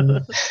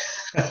cotton.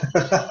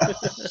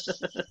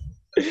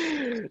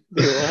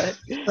 Do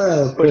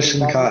what?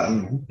 Pushing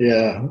cotton.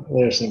 Yeah,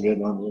 there's some good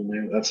ones in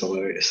there. That's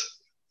hilarious.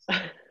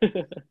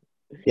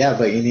 Yeah,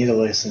 but you need to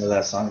listen to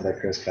that song by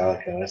Chris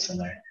Calico. It's in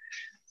there.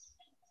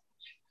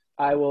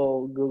 I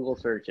will Google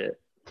search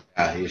it.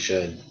 Yeah, you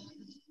should.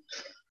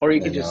 Or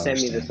you could just send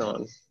me the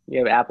song. You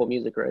have Apple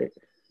Music, right?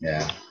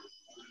 Yeah.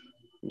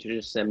 You should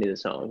just send me the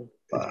song.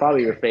 It's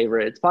probably your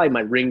favorite. It's probably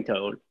my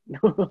ringtone.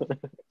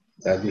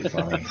 That'd be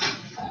funny.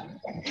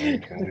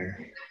 Turd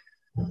cutter.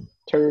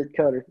 Turd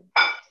cutter.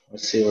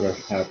 Let's see what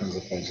happens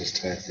if I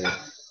just type it.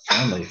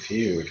 Family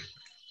Feud.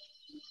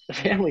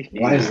 Family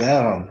Feud. Why is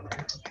that on?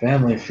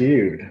 Family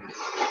Feud.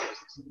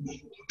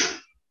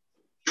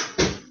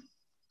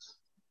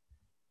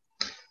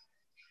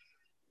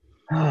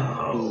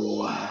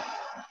 Oh.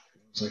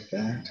 It's like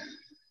that.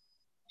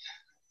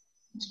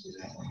 Let's do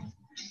that one.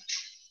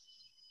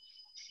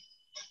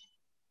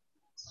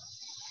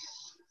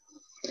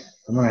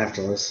 I'm gonna have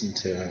to listen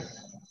to it.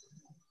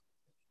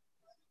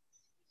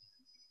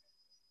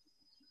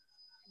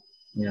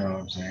 You know what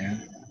I'm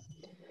saying?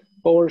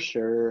 For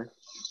sure.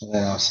 And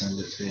then I'll send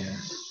it to you.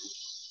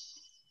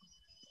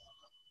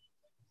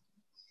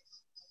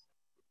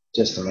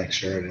 Just to make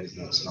sure it is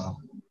that song.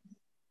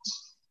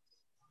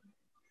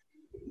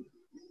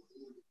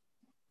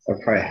 I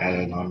probably had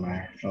it on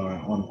my phone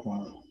at one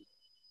point.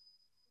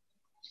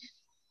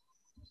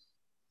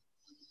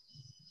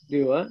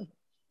 Do what?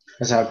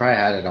 So I probably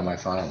had it on my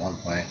phone at one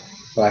point,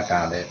 but I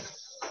found it.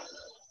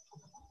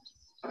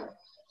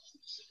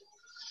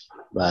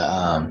 But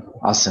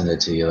I'll send it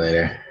to you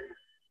later,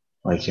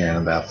 like here in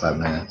about 5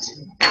 minutes.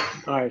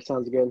 All right,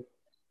 sounds good.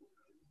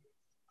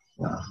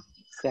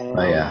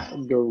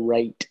 Sounds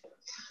great.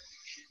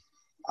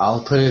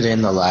 I'll put it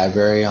in the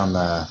library on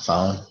the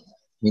phone.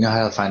 You know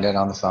how to find it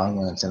on the phone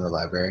when it's in the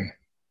library?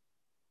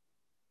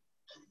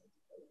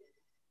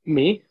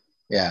 Me?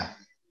 Yeah.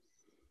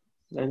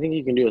 I think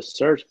you can do a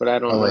search, but I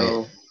don't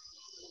know.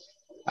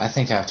 I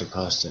think I have to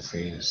post it for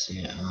you to see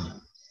it.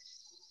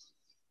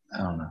 I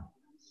don't know.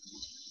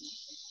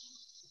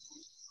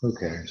 Who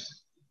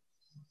cares?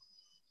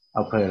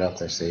 I'll put it up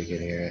there so you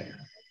can hear it.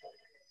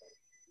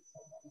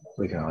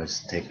 We can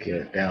always take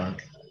it down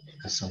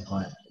at some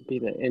point. Be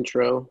the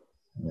intro.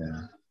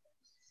 Yeah.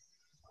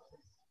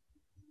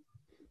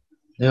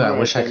 Dude, I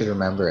wish I could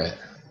remember it.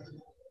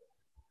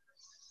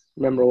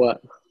 Remember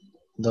what?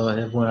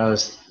 What I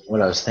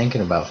was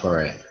thinking about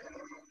for it.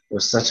 It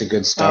was such a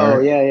good start. Oh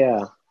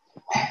yeah.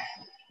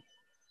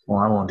 Well,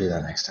 I won't do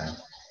that next time.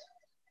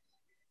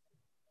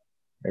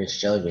 Rach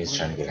Jellybean's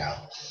trying to get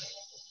out.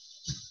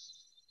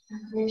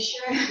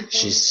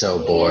 She's so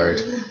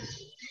bored.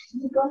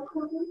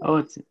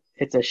 Oh,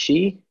 it's a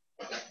she?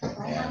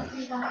 Yeah.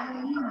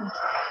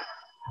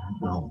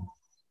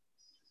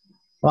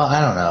 Well,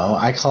 I don't know.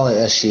 I call it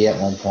a she at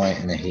one point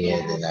and a he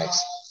at the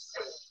next.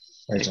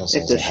 Rachel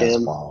says it has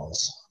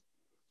balls.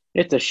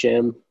 It's a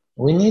shim.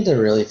 We need to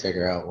really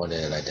figure out what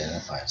it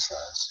identifies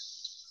as.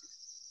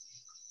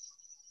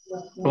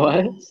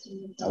 What?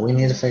 We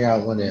need to figure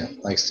out what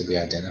it likes to be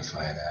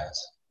identified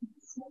as.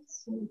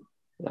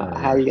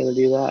 How are you going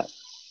to do that?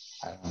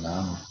 I don't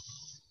know.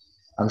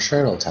 I'm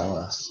sure it'll tell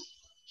us.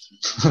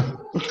 I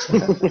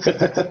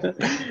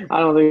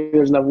don't think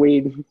there's enough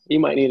weed. You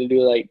might need to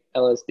do like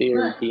LSD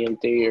or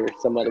DMT or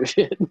some other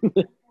shit.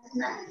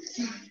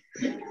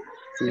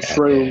 Some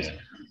shrooms. Dude.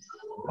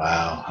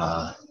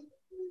 Wow.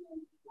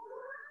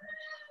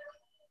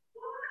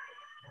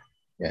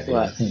 Yeah, dude,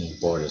 I think he's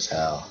bored as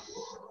hell.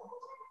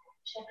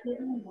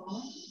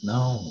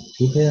 No,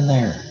 keep it in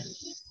there.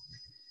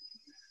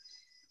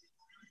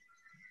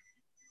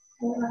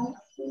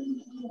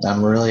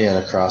 I'm really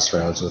at a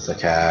crossroads with the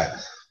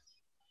cat.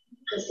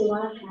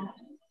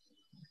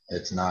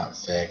 It's not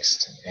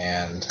fixed,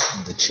 and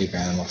the cheap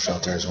animal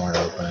shelters weren't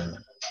open,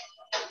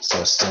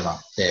 so it's still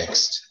not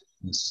fixed.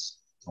 It's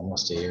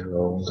almost a year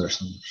old or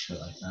some shit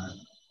like that.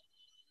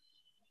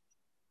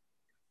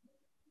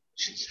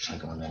 She keeps on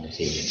going into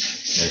heat.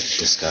 They're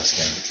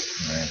disgusting.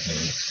 They're in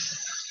heat.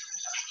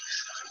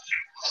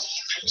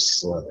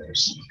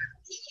 Slithers.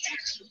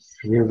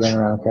 Have you ever been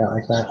around a cat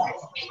like that?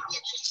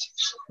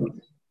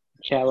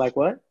 Cat like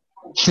what?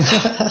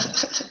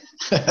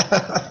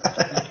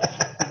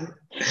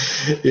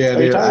 Yeah,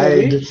 Are you dude. talking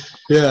about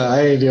me?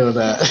 I ain't doing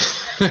that.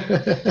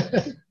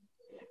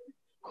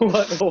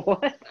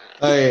 What?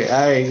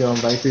 I ain't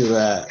going back through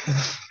that.